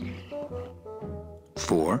garage?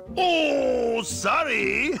 4. Oh,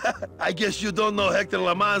 sorry. I guess you don't know Hector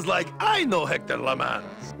LeMans like I know Hector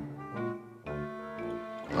LeMans.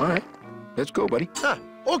 All right. Let's go, buddy.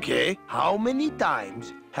 Okay. How many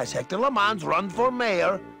times has Hector LeMans run for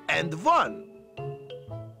mayor and won?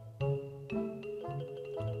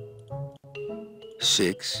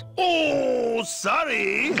 6. Oh,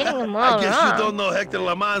 sorry. Getting them all I guess wrong. you don't know Hector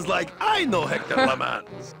LeMans like I know Hector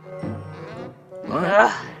LeMans. All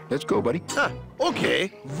right. Let's go, buddy. Okay.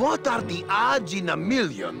 What are the odds in a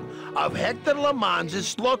million of Hector LeMans'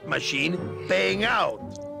 slot machine paying out?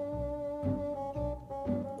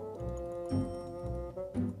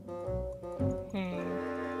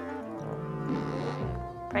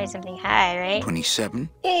 Probably something high, right? 27.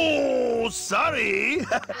 Oh, sorry.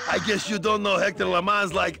 I guess you don't know Hector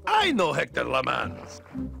LeMans like I know Hector LeMans.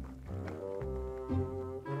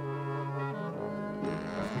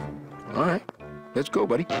 All right. Let's go,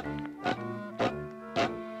 buddy.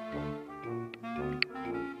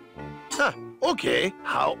 Okay.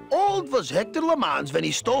 How old was Hector LeMans when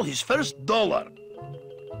he stole his first dollar?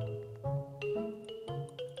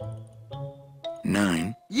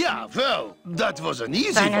 9. Yeah, well, that was an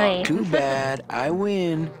easy Finally. one. Too bad. I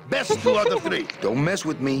win. Best 2 out of 3. Don't mess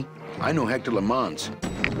with me. I know Hector LeMans.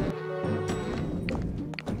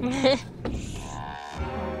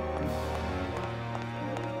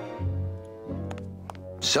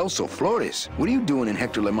 Celso Flores, what are you doing in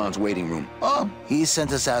Hector LeMans' waiting room? Oh, he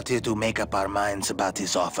sent us out here to make up our minds about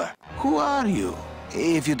his offer. Who are you,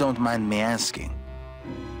 if you don't mind me asking?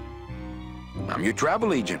 I'm your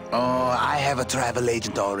travel agent. Oh, I have a travel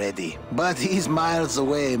agent already, but he's miles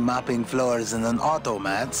away mopping floors in an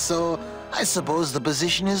automat, so I suppose the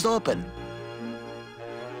position is open.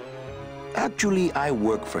 Actually, I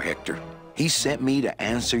work for Hector. He sent me to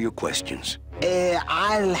answer your questions.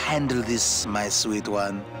 I'll handle this, my sweet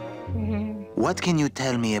one. What can you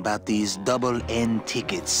tell me about these double N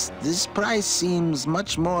tickets? This price seems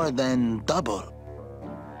much more than double.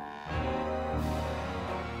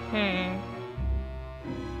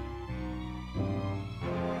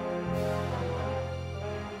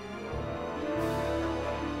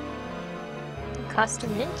 cost a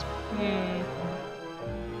mint?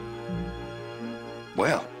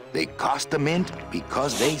 Well, they cost a mint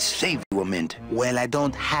because they save you a mint. Well, I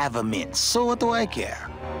don't have a mint, so what do I care?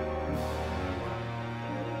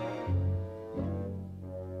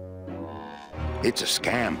 It's a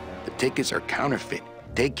scam. The tickets are counterfeit.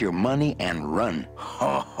 Take your money and run.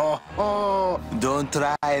 Ho, ho, ho! Don't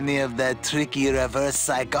try any of that tricky reverse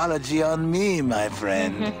psychology on me, my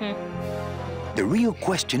friend. The real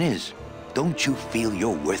question is, don't you feel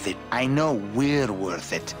you're worth it? I know we're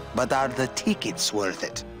worth it, but are the tickets worth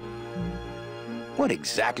it? What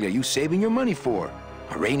exactly are you saving your money for?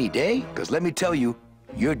 A rainy day? Because let me tell you,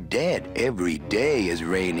 you're dead. Every day is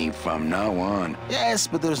rainy from now on. Yes,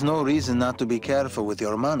 but there's no reason not to be careful with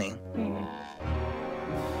your money.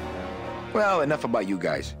 Well, enough about you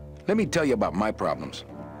guys. Let me tell you about my problems.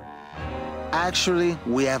 Actually,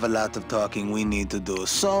 we have a lot of talking we need to do,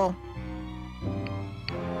 so...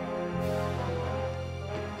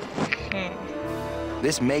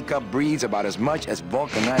 This makeup breathes about as much as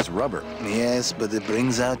vulcanized rubber. Yes, but it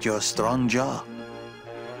brings out your strong jaw.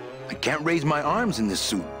 I can't raise my arms in this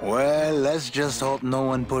suit. Well, let's just hope no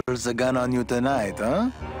one pulls a gun on you tonight, huh?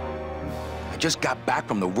 I just got back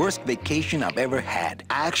from the worst vacation I've ever had.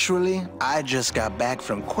 Actually, I just got back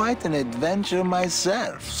from quite an adventure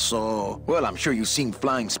myself, so... Well, I'm sure you've seen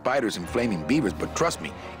flying spiders and flaming beavers, but trust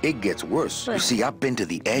me, it gets worse. You see, I've been to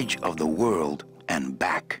the edge of the world and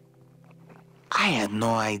back. I had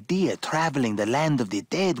no idea traveling the land of the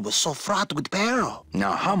dead was so fraught with peril.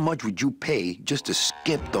 Now, how much would you pay just to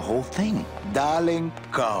skip the whole thing? Darling,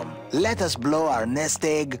 come. Let us blow our nest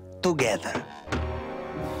egg together.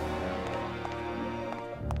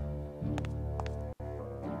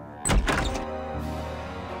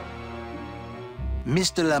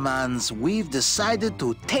 Mr. Lamans, we've decided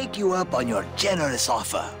to take you up on your generous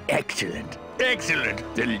offer. Excellent. Excellent.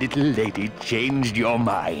 The little lady changed your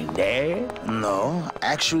mind, eh? No,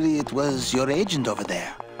 actually, it was your agent over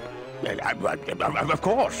there. Of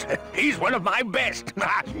course. He's one of my best.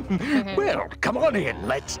 Well, come on in.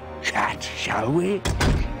 Let's chat, shall we?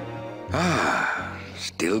 Ah,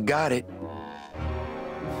 still got it.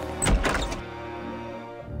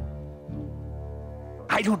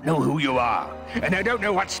 I don't know who you are, and I don't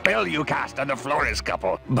know what spell you cast on the florist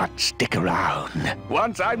couple, but stick around.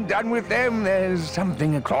 Once I'm done with them, there's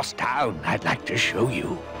something across town I'd like to show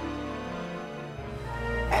you.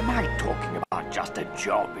 Am I talking about just a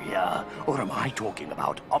job here, or am I talking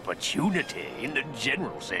about opportunity in the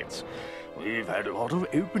general sense? We've had a lot of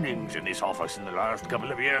openings in this office in the last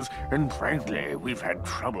couple of years, and frankly, we've had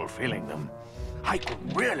trouble filling them. I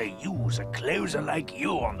could really use a closer like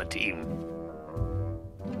you on the team.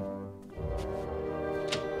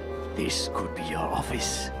 This could be your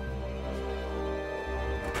office.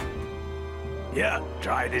 Yeah,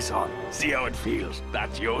 try this on. See how it feels.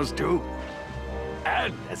 That's yours too.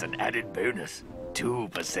 And as an added bonus,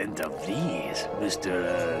 2% of these,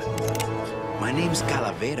 Mr. My name's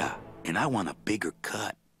Calavera, and I want a bigger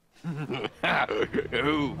cut.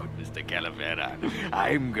 Oh, Mr. Calavera,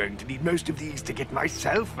 I'm going to need most of these to get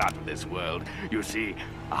myself out of this world. You see,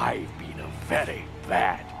 I've been a very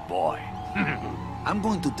bad boy. I'm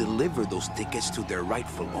going to deliver those tickets to their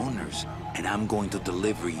rightful owners, and I'm going to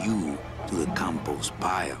deliver you to the compost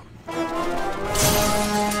pile.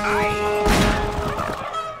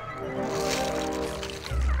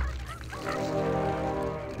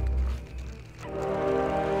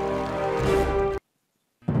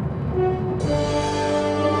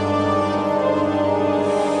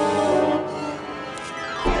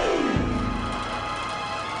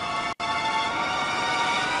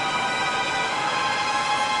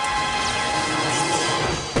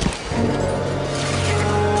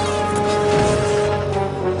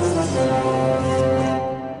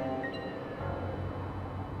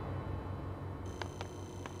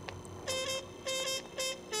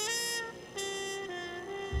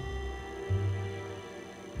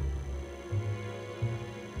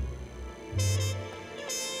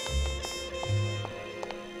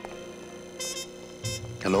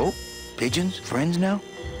 Hello? Pigeons? Friends now?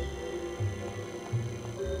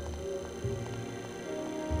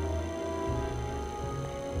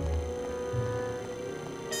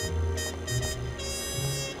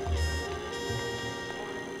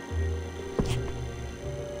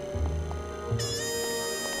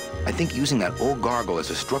 I think using that old gargle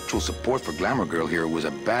as a structural support for Glamour Girl here was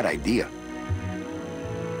a bad idea.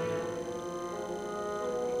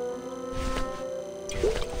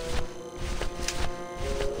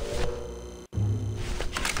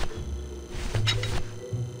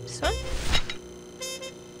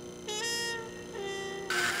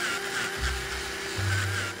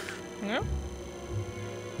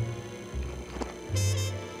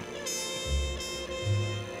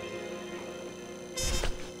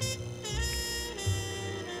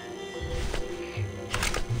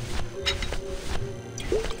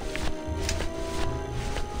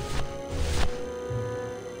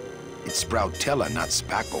 Sproutella, not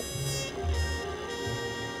spackle.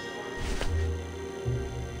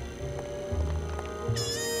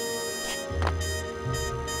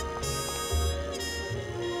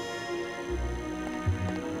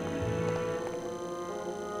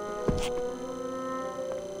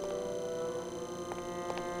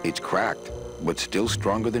 It's cracked, but still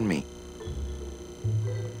stronger than me.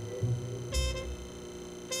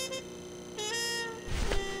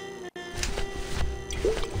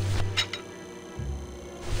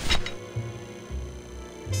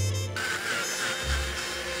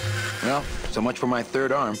 Well, so much for my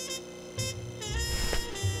third arm.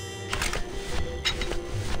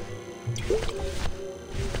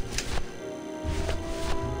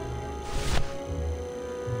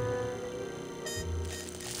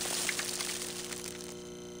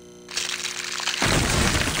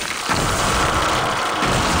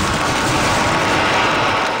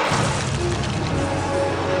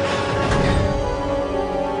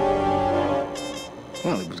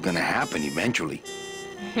 Well, it was gonna happen eventually.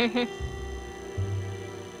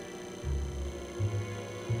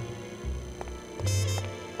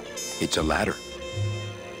 It's a ladder.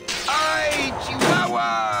 Ay,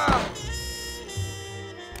 Chihuahua!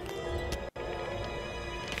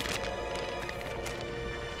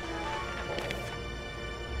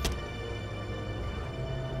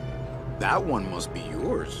 That one must be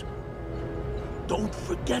yours. Don't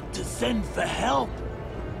forget to send for help.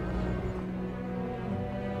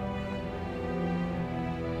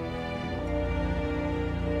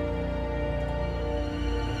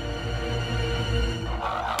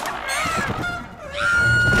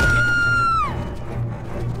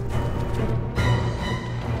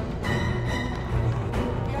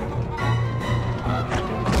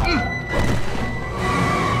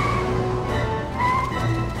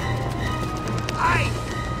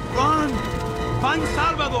 Find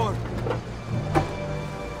Salvador!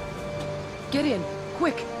 Get in,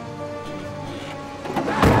 quick!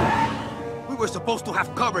 We were supposed to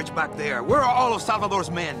have coverage back there. Where are all of Salvador's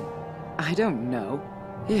men? I don't know.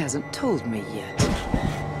 He hasn't told me yet.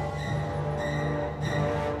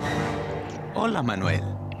 Hola,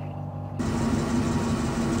 Manuel.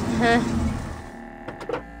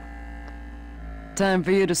 Time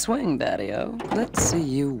for you to swing, Daddy-O. Let's see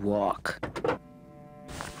you walk.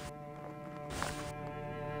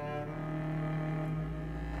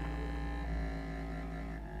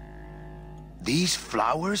 These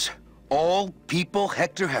flowers? All people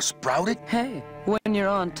Hector has sprouted? Hey, when you're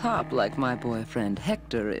on top like my boyfriend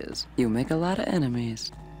Hector is, you make a lot of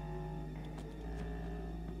enemies.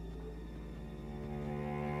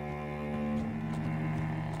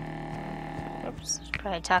 Oops, should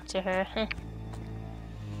probably talk to her.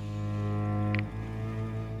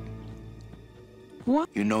 What?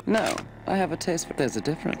 You know... No, I have a taste for... There's a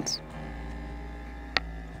difference.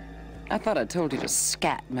 I thought I told you to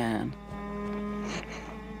scat, man.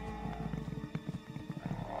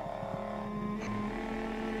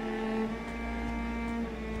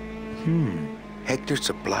 Hector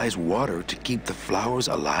supplies water to keep the flowers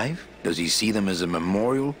alive? Does he see them as a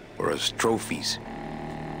memorial or as trophies?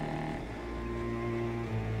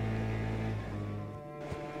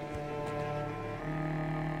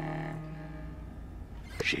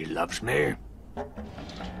 She loves me.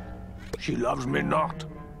 She loves me not.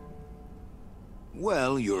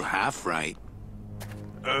 Well, you're half right.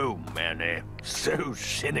 Oh, Manny, so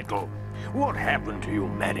cynical. What happened to you,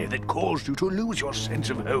 Manny, that caused you to lose your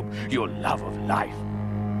sense of hope, your love of life?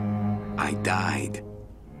 I died.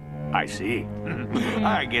 I see.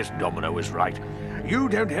 I guess Domino is right. You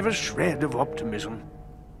don't have a shred of optimism.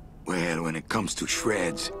 Well, when it comes to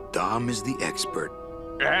shreds, Dom is the expert.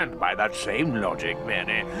 And by that same logic,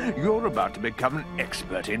 Manny, you're about to become an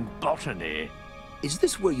expert in botany. Is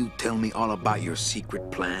this where you tell me all about your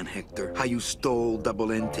secret plan, Hector? How you stole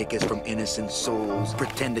double-end tickets from innocent souls,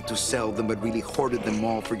 pretended to sell them, but really hoarded them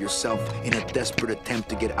all for yourself in a desperate attempt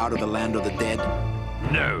to get out of the land of the dead?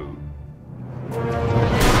 No.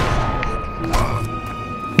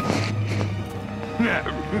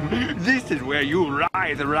 This is where you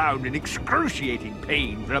writhe around in excruciating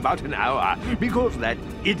pain for about an hour because that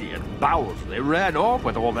idiot Bowsley ran off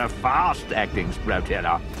with all their fast-acting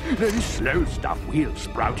Sproutella. This slow stuff will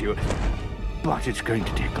sprout you, but it's going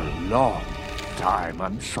to take a long time,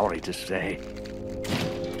 I'm sorry to say.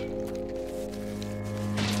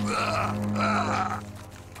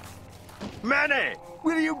 Manny,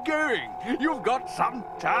 where are you going? You've got some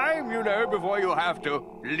time, you know, before you have to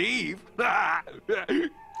leave.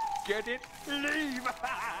 Get it? Leave!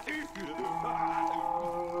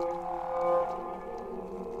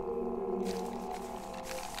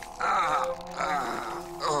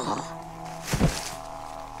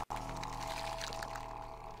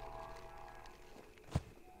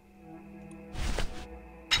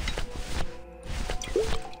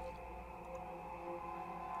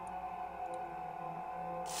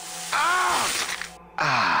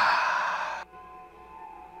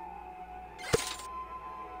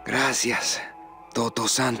 Gracias, Toto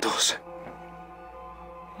Santos.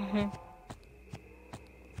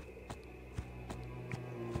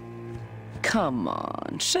 Come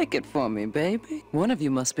on, shake it for me, baby. One of you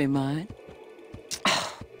must be mine.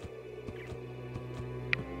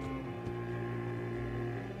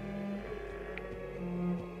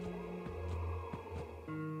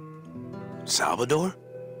 Salvador?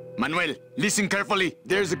 Manuel, listen carefully.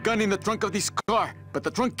 There's a gun in the trunk of this car, but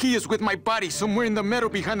the trunk key is with my body somewhere in the meadow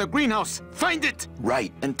behind the greenhouse. Find it!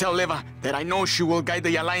 Right. And tell Eva that I know she will guide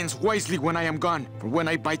the Alliance wisely when I am gone. For when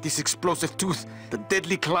I bite this explosive tooth, the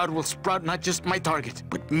deadly cloud will sprout not just my target,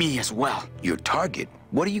 but me as well. Your target?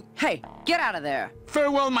 What are you... Hey, get out of there!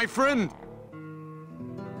 Farewell, my friend!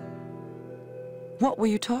 What were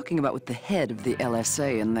you talking about with the head of the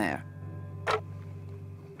LSA in there?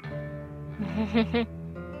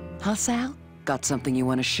 Huh, Sal? Got something you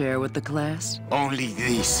want to share with the class? Only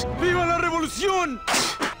this. Viva la revolución!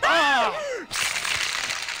 Ah!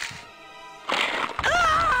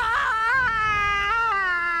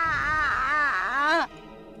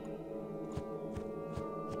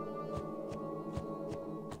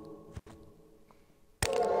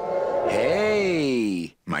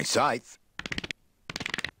 Hey! My scythe.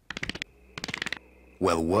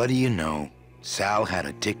 Well, what do you know? Sal had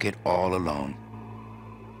a ticket all along.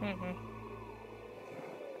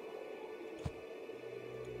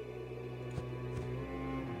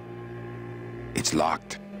 It's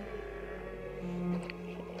locked.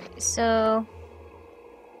 So...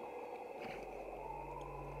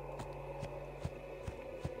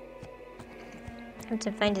 I have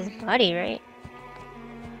to find his body, right?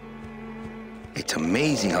 It's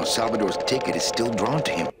amazing how Salvador's ticket is still drawn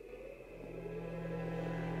to him.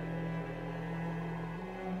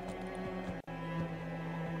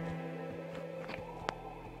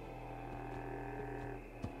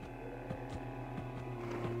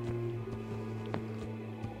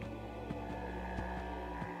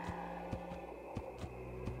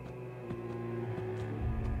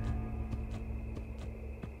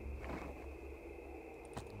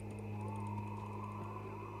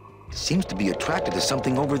 Seems to be attracted to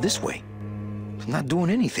something over this way. It's not doing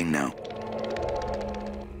anything now.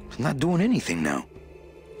 It's not doing anything now.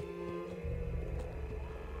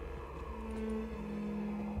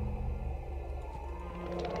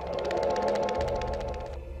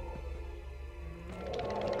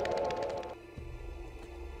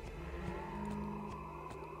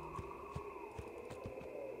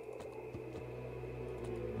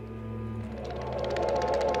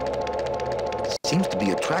 Seems to be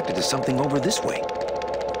attracted to something over this way.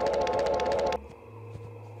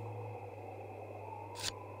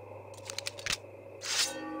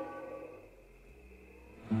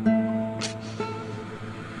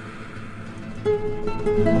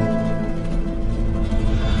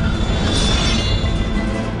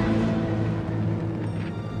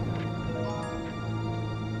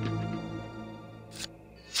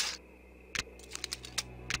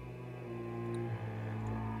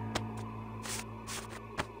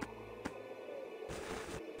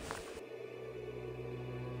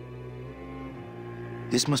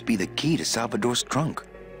 This must be the key to Salvador's trunk.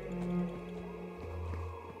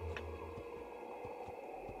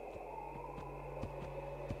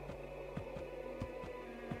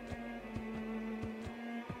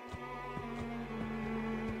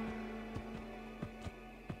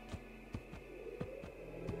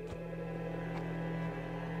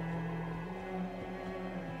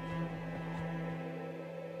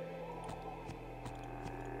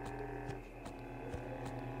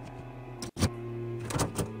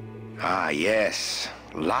 Ah, yes.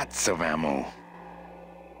 Lots of ammo.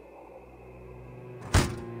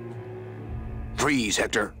 Freeze,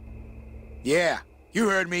 Hector. Yeah, you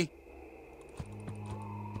heard me.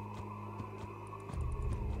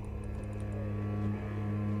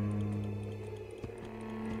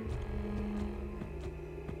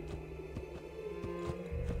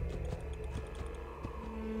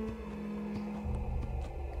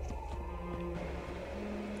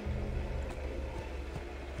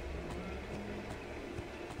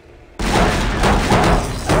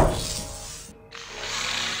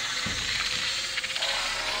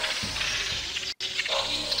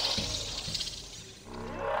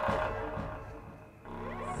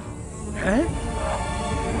 Huh?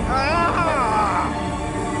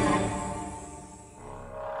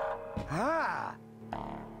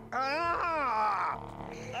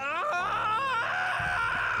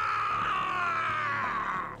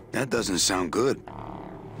 That doesn't sound good.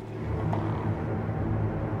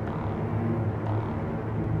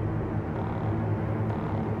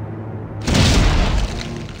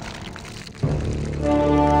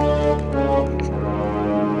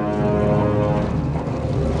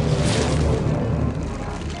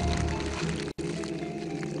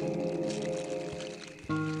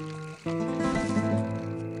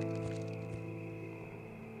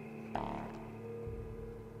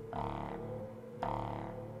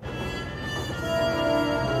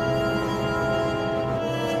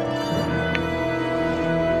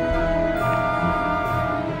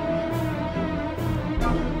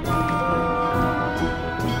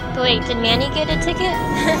 Wait, did Manny get a ticket?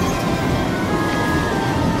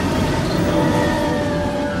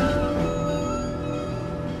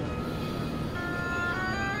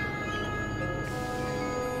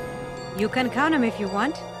 You can count them if you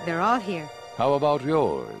want. They're all here. How about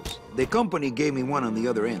yours? The company gave me one on the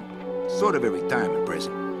other end. Sort of a retirement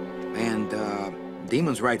present. And,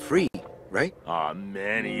 demons ride free, right? Aw,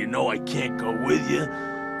 Manny, you know I can't go with you.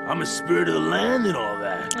 I'm a spirit of the land and all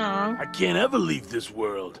that. Aww. I can't ever leave this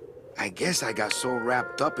world. I guess I got so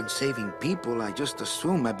wrapped up in saving people, I just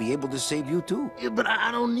assumed I'd be able to save you too. Yeah, but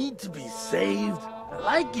I don't need to be saved. I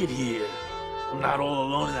like it here. I'm not all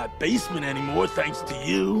alone in that basement anymore, thanks to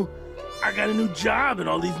you. I got a new job and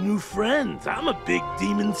all these new friends. I'm a big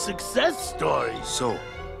demon success story. So,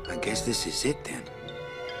 I guess this is it then.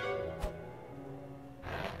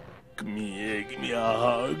 Come here, give me a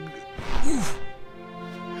hug. Oof.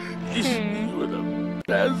 You were the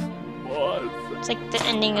best boss. It's like the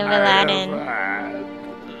ending of Aladdin.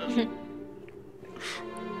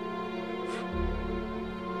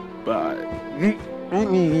 Bye.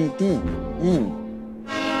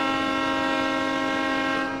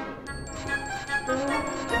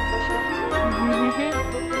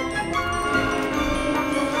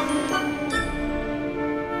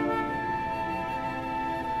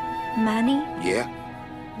 Manny, Yeah?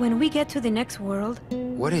 when we get to the next world,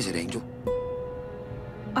 What is it, Angel?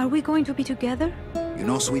 are we going to be together? You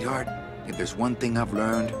know, sweetheart, if there's one thing I've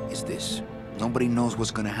learned, it's this. Nobody knows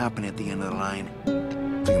what's gonna happen at the end of the line.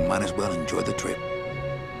 So you might as well enjoy the trip.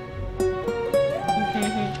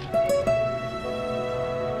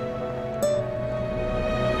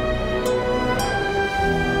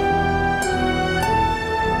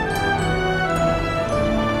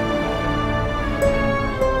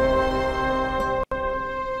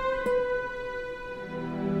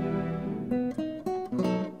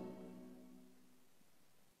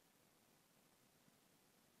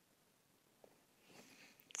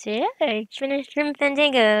 So yeah, I finished Grim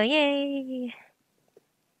Fandango, yay!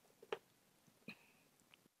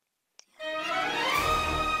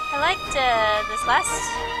 I liked this last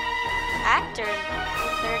act, or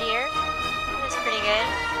third year. It was pretty good.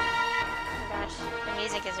 Oh my gosh, the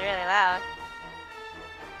music is really loud.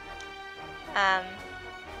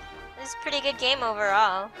 It was a pretty good game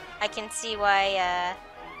overall. I can see why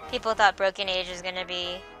people thought Broken Age was gonna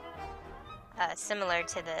be similar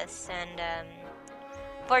to this, and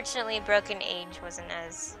fortunately, Broken Age wasn't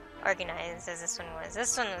as organized as this one was.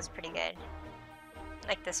 This one was pretty good. I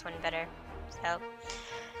like this one better. So,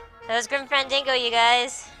 that was Grim Fandango, you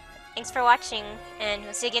guys. Thanks for watching, and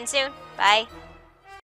we'll see you again soon. Bye.